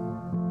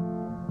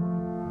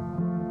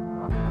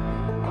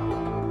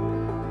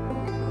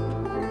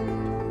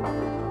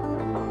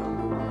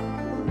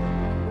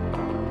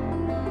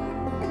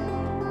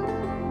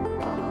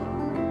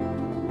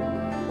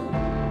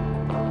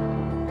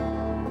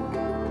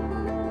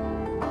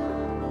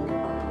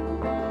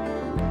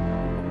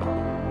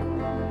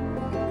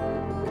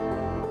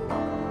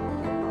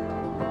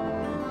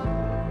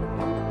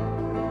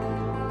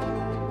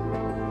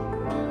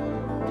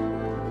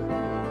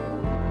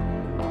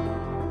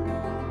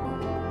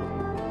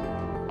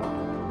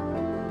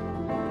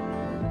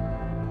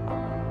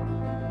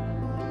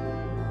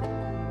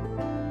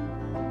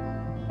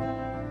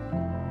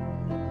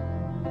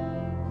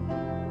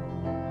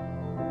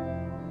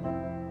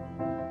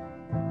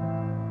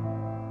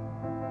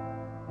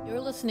 You're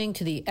listening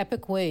to the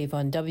Epic Wave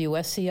on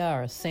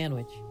WSCR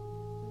Sandwich.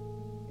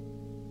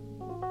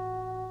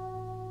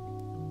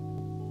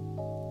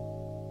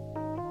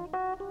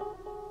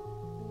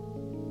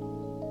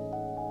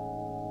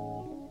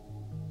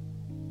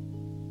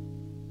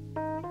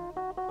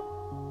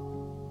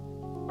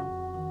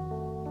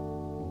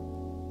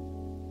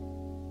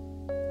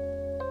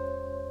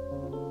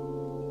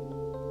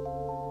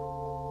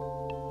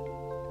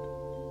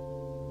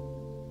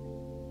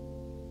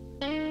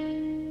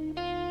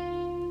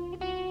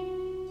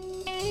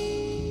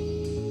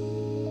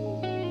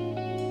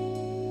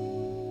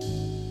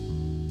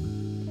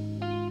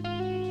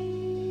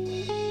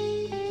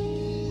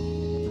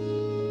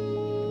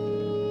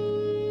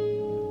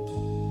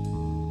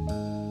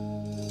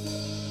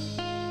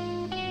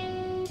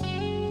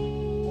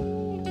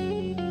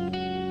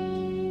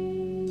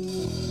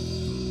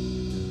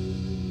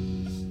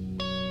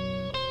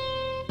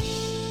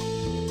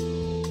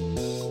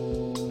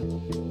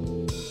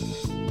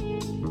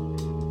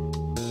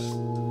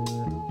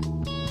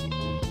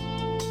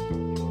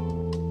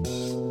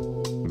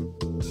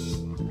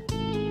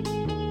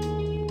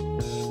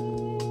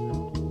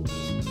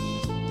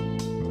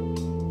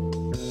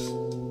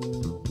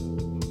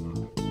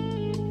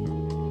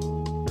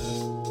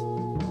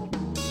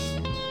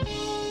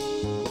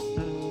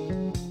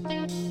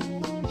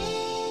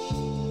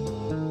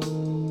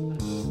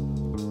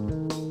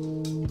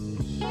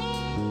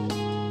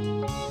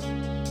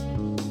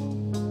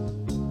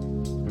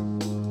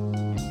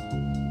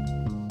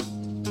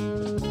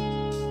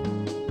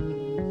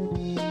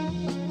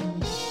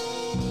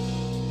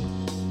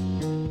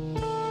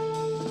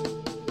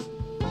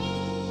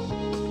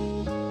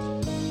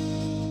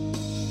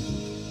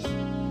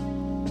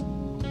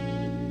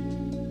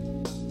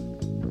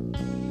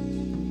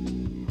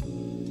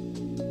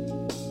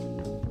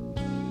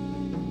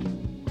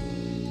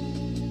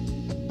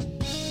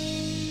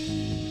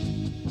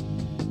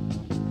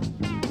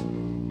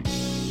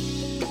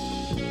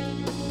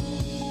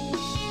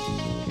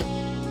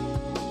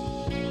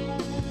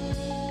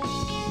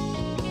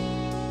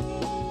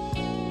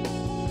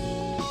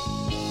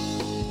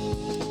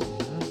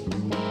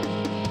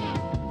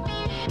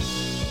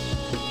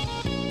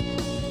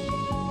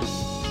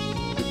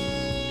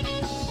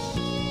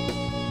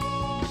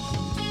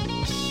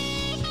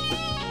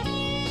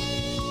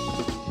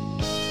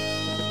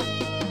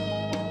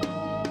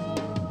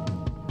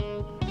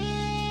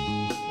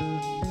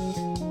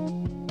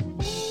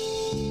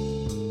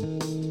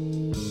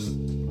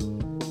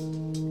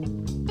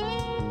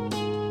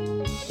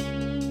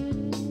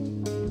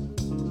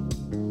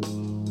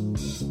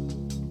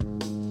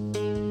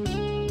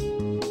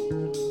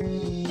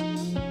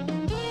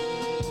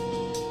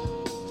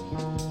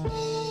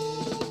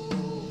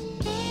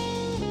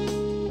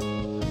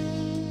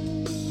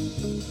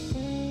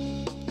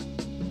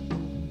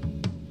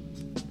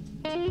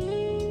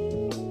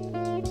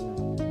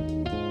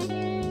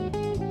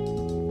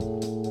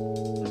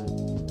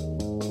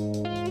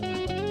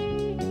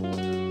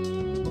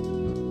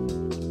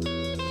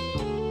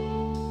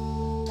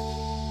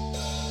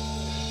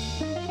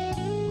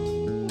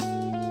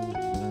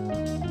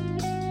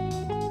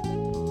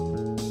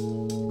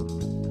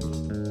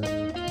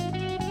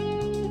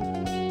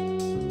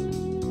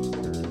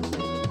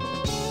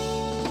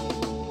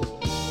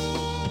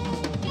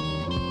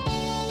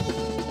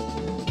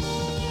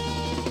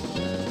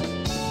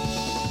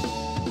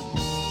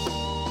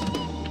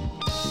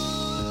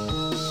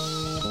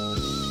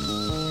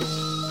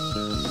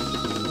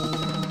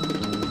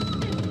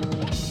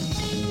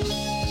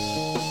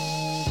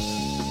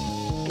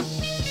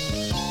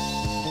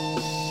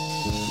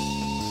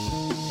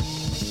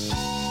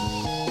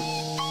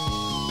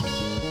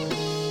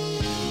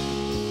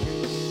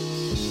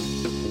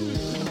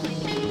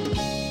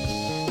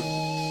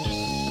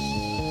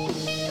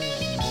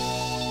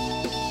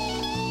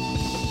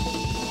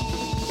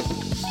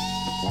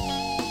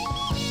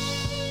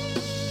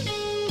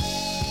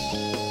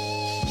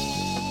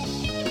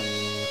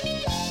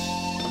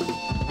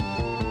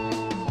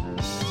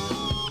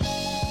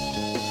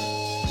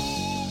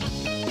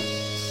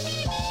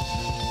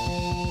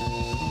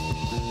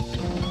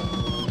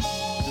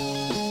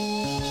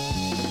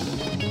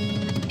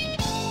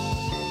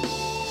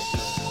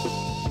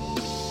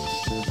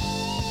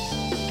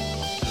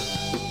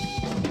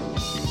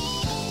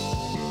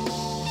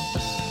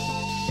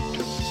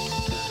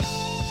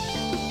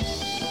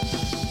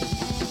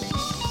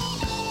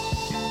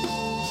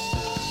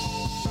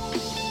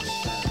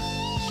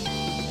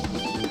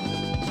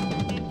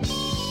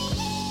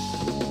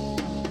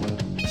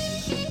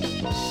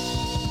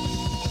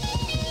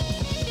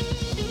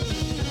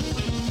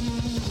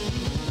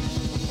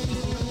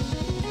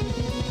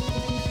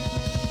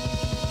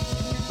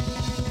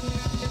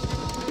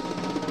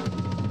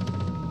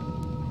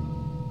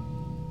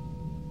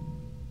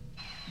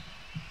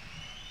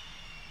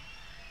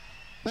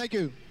 Thank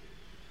you.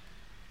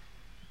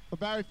 For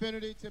Barry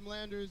Finnerty, Tim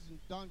Landers, and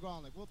Don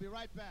Garlick. We'll be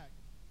right back.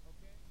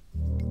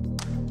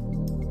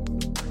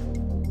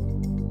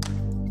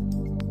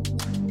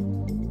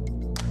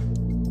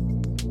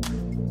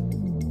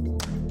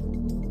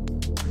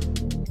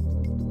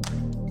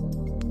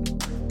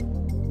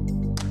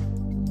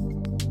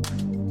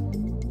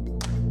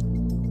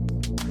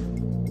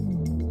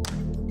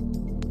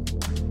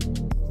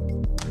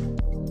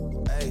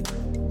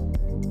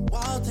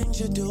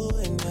 You're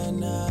doing at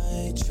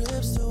night,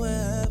 trips to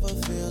wherever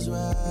feels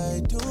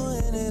right,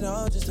 doing it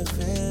all just to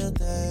feel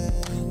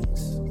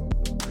things.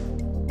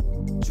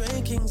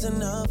 Drinking's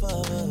enough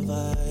of a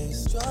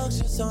vice,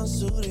 drugs just aren't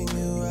suiting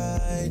you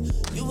right.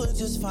 You were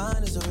just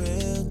fine as a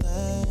real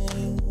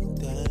thing.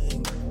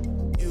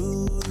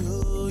 You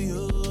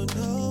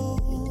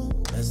know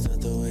that's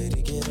not the way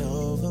to get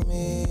over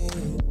me.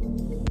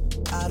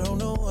 I don't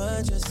know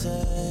what you're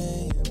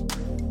saying.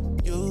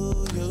 You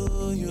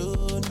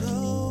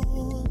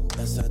know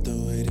that's not the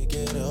way to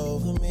get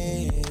over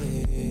me.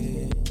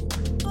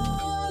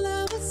 All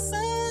of a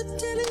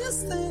sudden you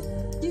say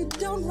you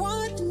don't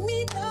want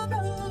me no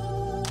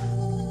more.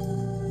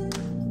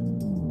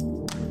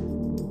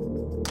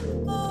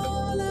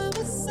 All of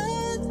a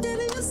sudden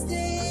you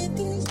say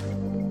this,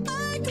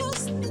 I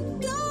close the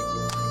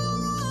door.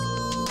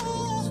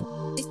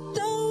 It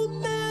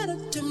don't matter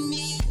to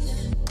me.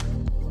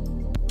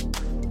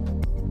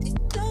 It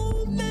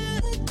don't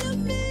matter to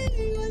me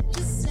what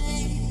you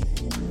say.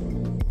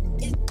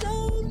 It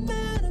don't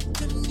matter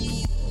to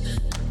me.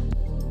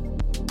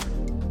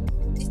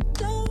 It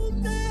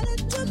don't matter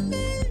to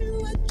me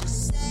what you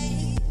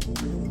say.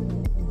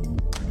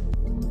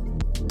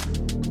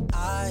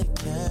 I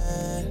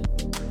can't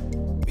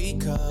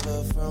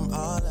recover from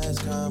all that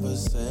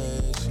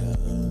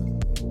conversation.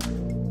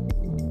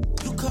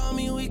 You call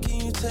me weak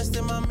and you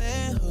tested my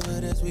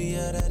manhood as we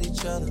yelled at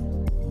each other.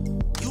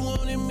 You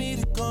wanted me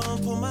to go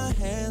and put my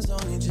hands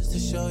on you just to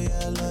show you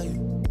I love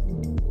you.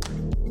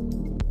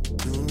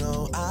 You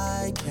know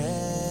I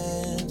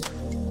can't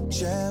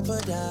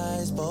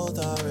jeopardize both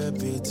our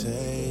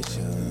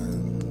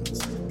reputations.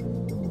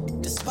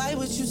 Despite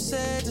what you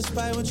said,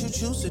 despite what you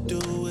choose to do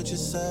with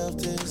yourself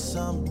this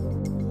summer,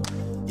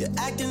 you're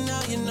acting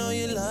out, you know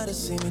you love to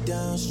see me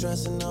down,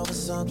 stressing over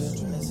something.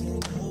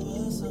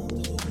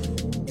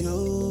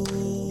 You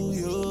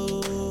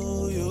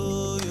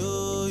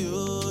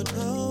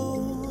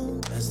know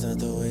that's not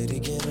the way to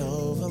get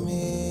over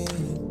me.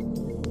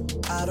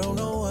 I don't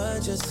know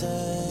what you're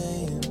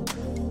saying.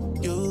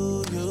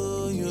 You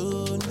know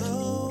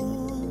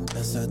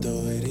that's not the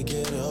way to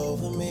get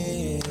over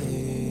me.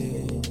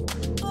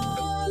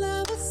 All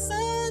of a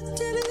sudden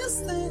you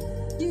say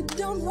you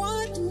don't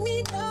want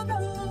me no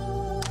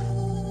more.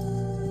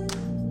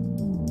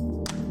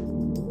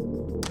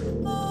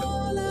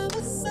 All of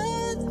a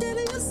sudden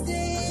you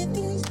say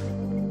this,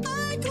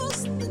 I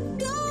close the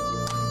door.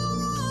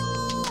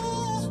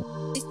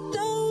 It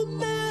don't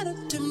matter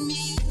to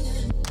me.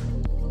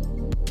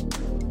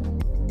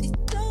 It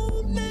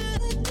don't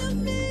matter to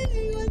me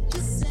what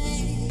you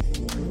say.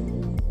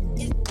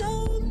 It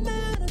don't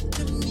matter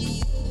to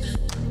me.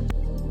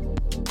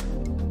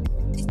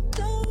 It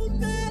don't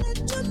matter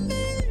to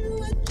me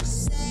what you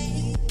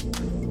say.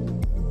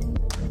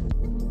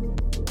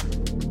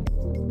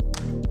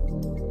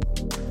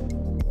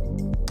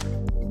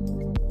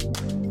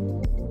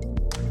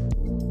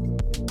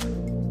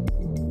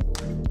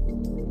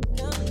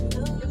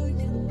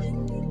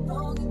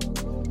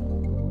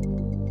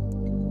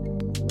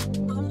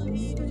 I'm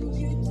leaving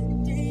you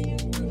today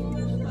from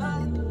my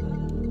heart.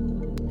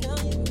 Now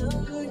you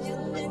know you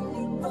let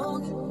me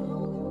wrong.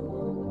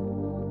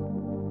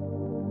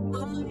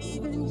 I'm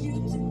leaving you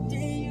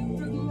today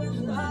from my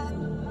heart.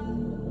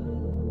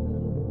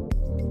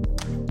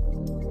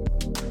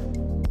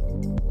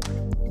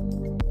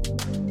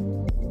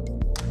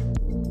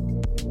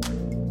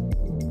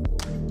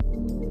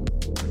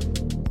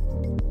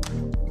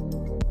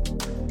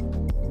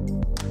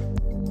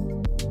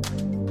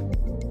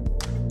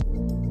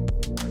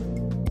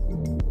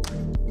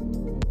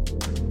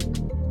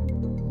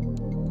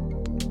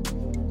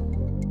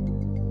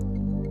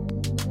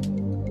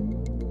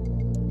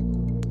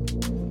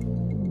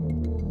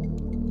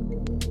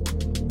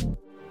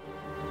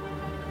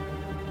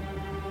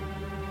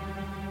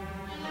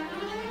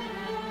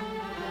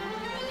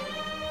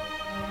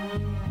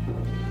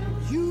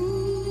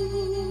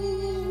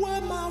 You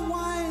were my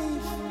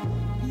wife,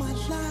 my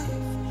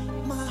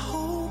life, my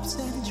hopes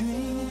and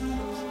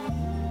dreams.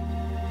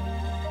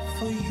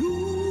 For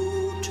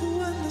you to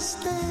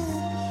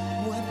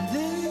understand what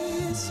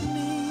this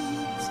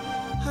means,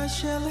 I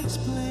shall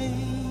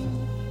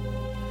explain.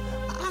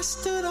 I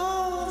stood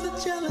all the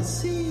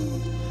jealousy,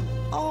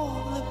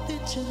 all the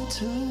bitching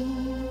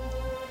too.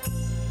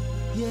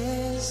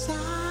 Yes,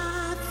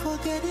 I'd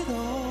forget it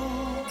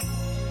all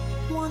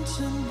once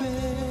in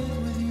bed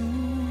with you.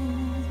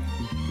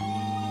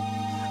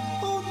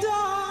 Oh,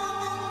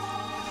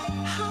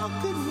 darling, how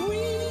could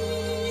we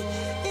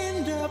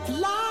end up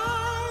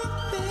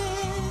like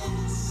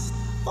this?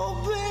 Oh,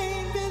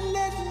 baby,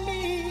 let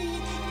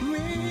me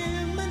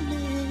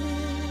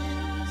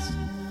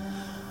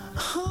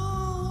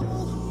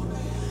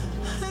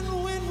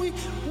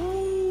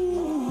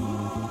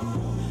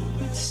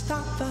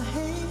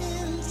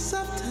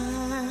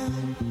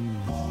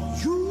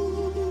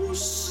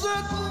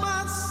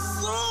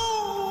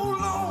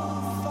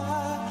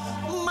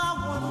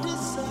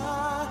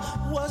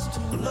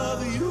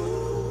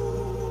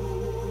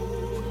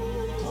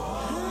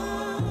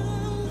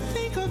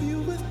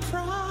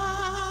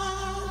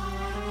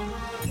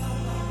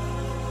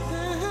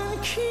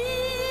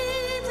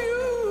keep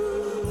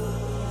you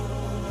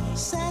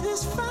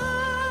satisfied,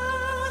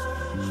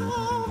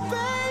 oh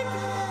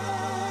baby,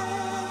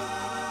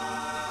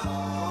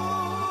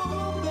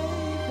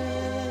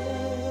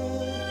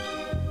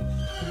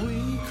 we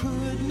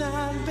could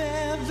not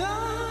bear the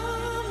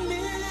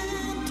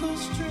mental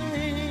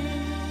strain.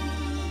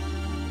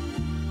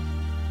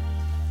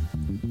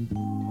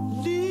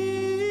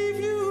 Leave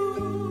you,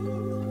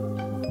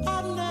 I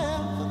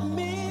never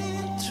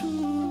meant to.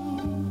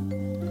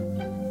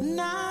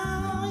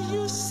 Now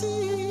you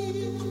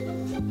see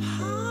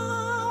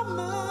how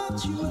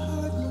much you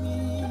hurt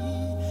me.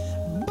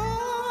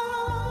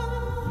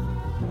 But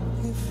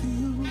if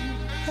you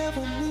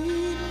ever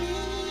need me,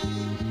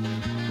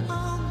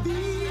 I'll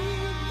be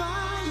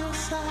by your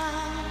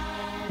side.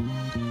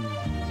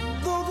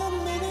 Though the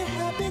many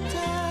happy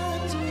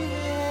times we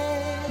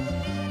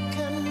had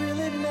can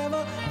really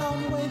never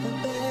outweigh the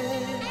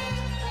bad.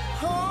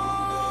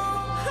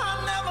 Oh, I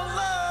never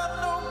loved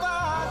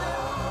nobody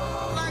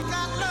like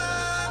I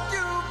loved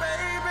you,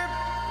 baby.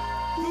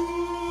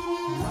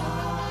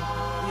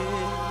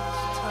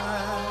 It's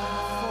time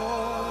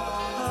for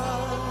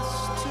us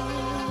to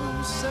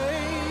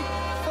say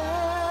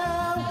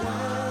farewell.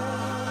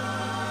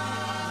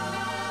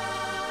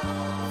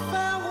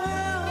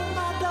 Farewell,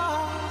 my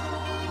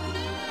darling.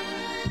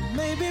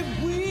 Maybe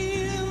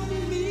we'll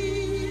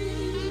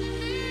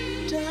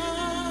meet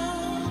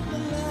down the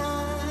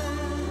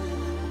line.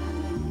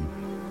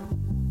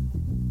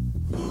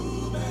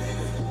 Ooh,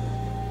 baby.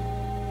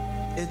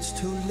 It's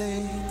too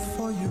late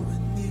for you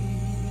and me.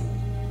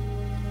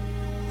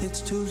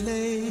 It's too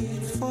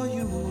late for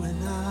you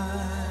and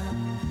I.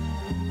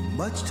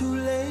 Much too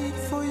late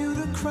for you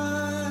to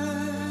cry.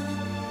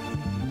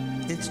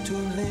 It's too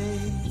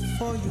late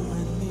for you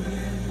and me.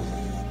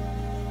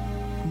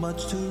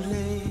 Much too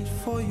late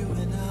for you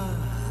and I.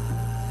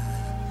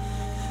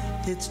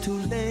 It's too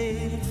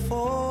late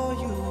for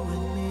you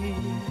and me.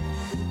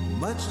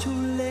 Much too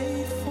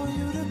late for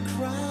you to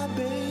cry,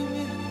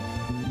 baby.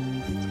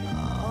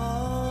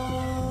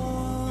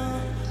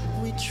 Oh,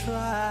 we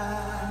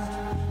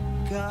tried.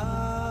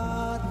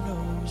 God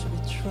knows we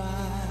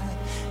tried.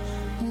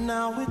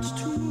 Now it's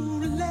too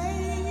late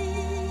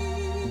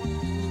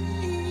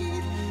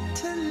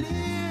to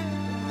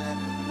live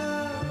and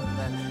love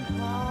and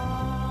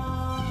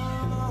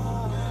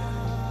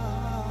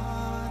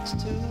it's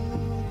too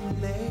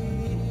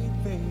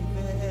late,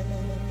 baby.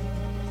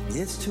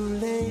 It's too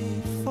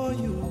late for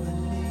you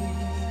and me.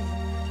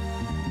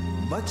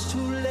 Much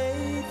too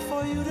late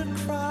for you to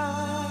cry.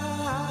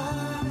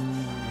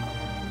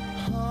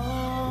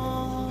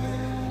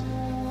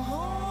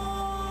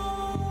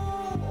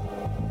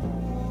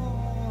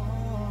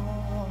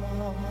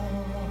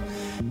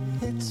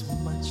 It's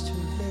much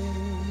too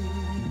late.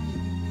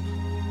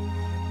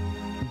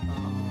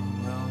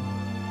 Well,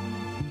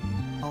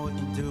 all we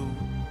can do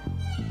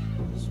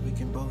is we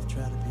can both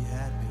try to be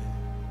happy.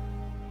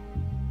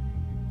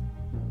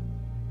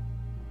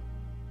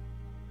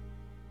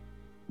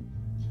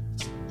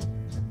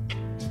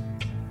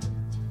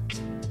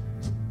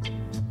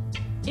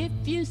 If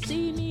you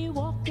see me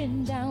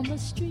walking down the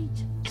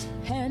street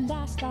and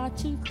I start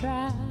to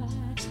cry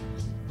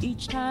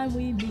each time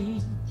we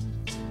meet,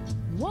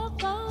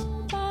 walk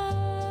on by.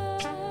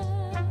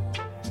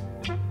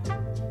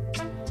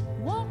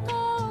 Walk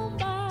on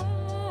by.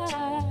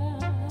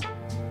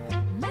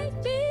 Make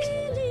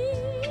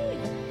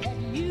believe that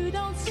you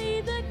don't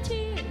see the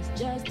tears.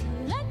 Just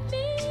let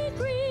me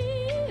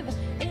grieve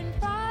in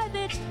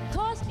private.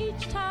 'Cause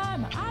each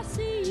time I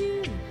see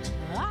you,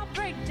 I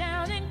break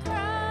down and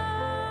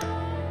cry.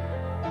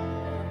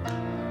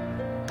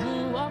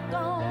 Walk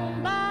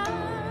on by.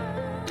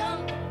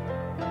 Don't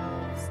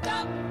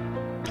stop.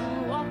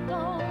 Walk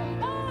on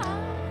by.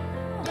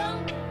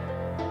 Don't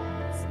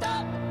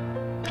stop.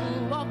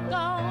 Walk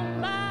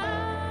on by.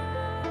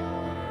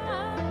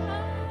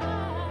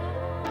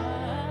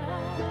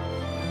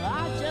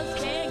 I just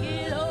can't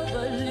get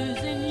over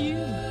losing you.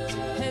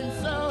 And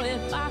so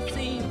if I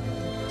seem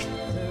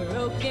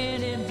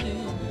broken and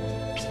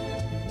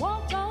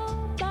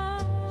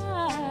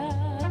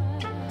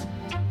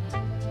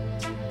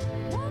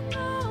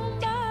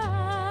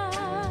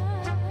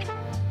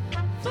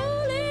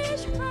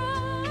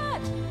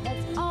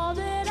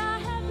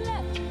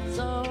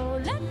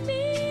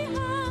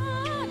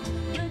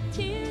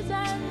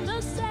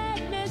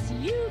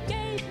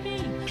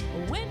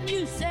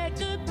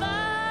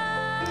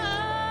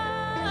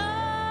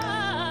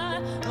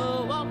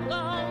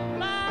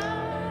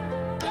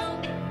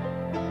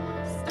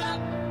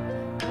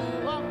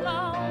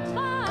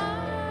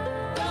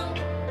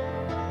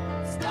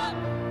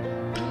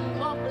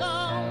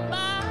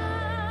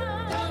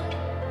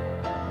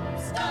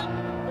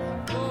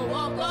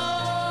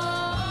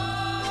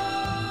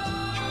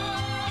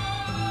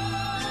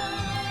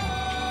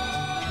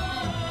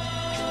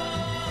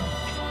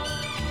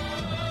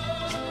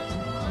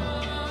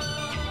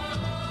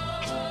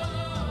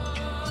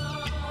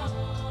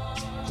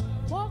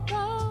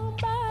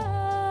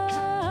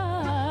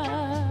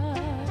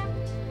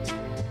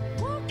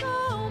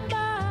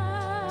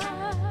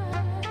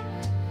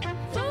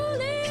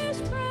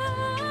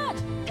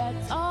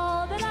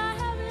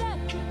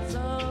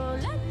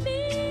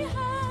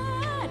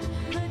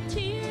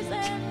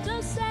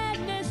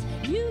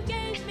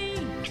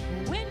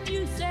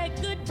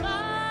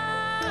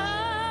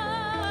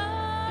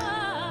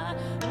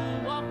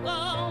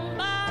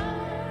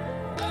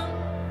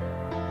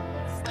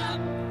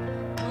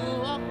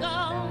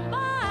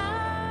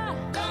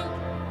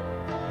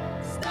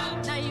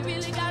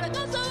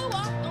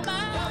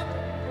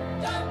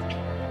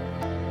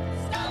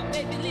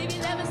leave,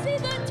 you never see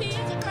the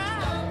tears I cry.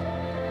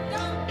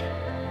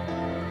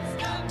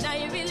 Now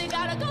you really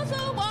gotta go,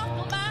 so walk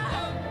on by.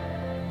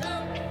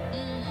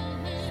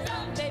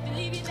 Baby,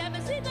 leave, you never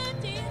see the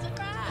tears I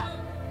cry.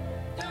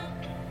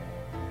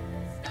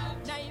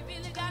 Now you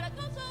really gotta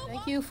go, so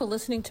Thank you for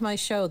listening to my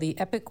show, The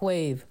Epic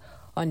Wave,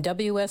 on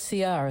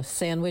WSCR,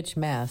 Sandwich,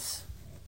 Mass.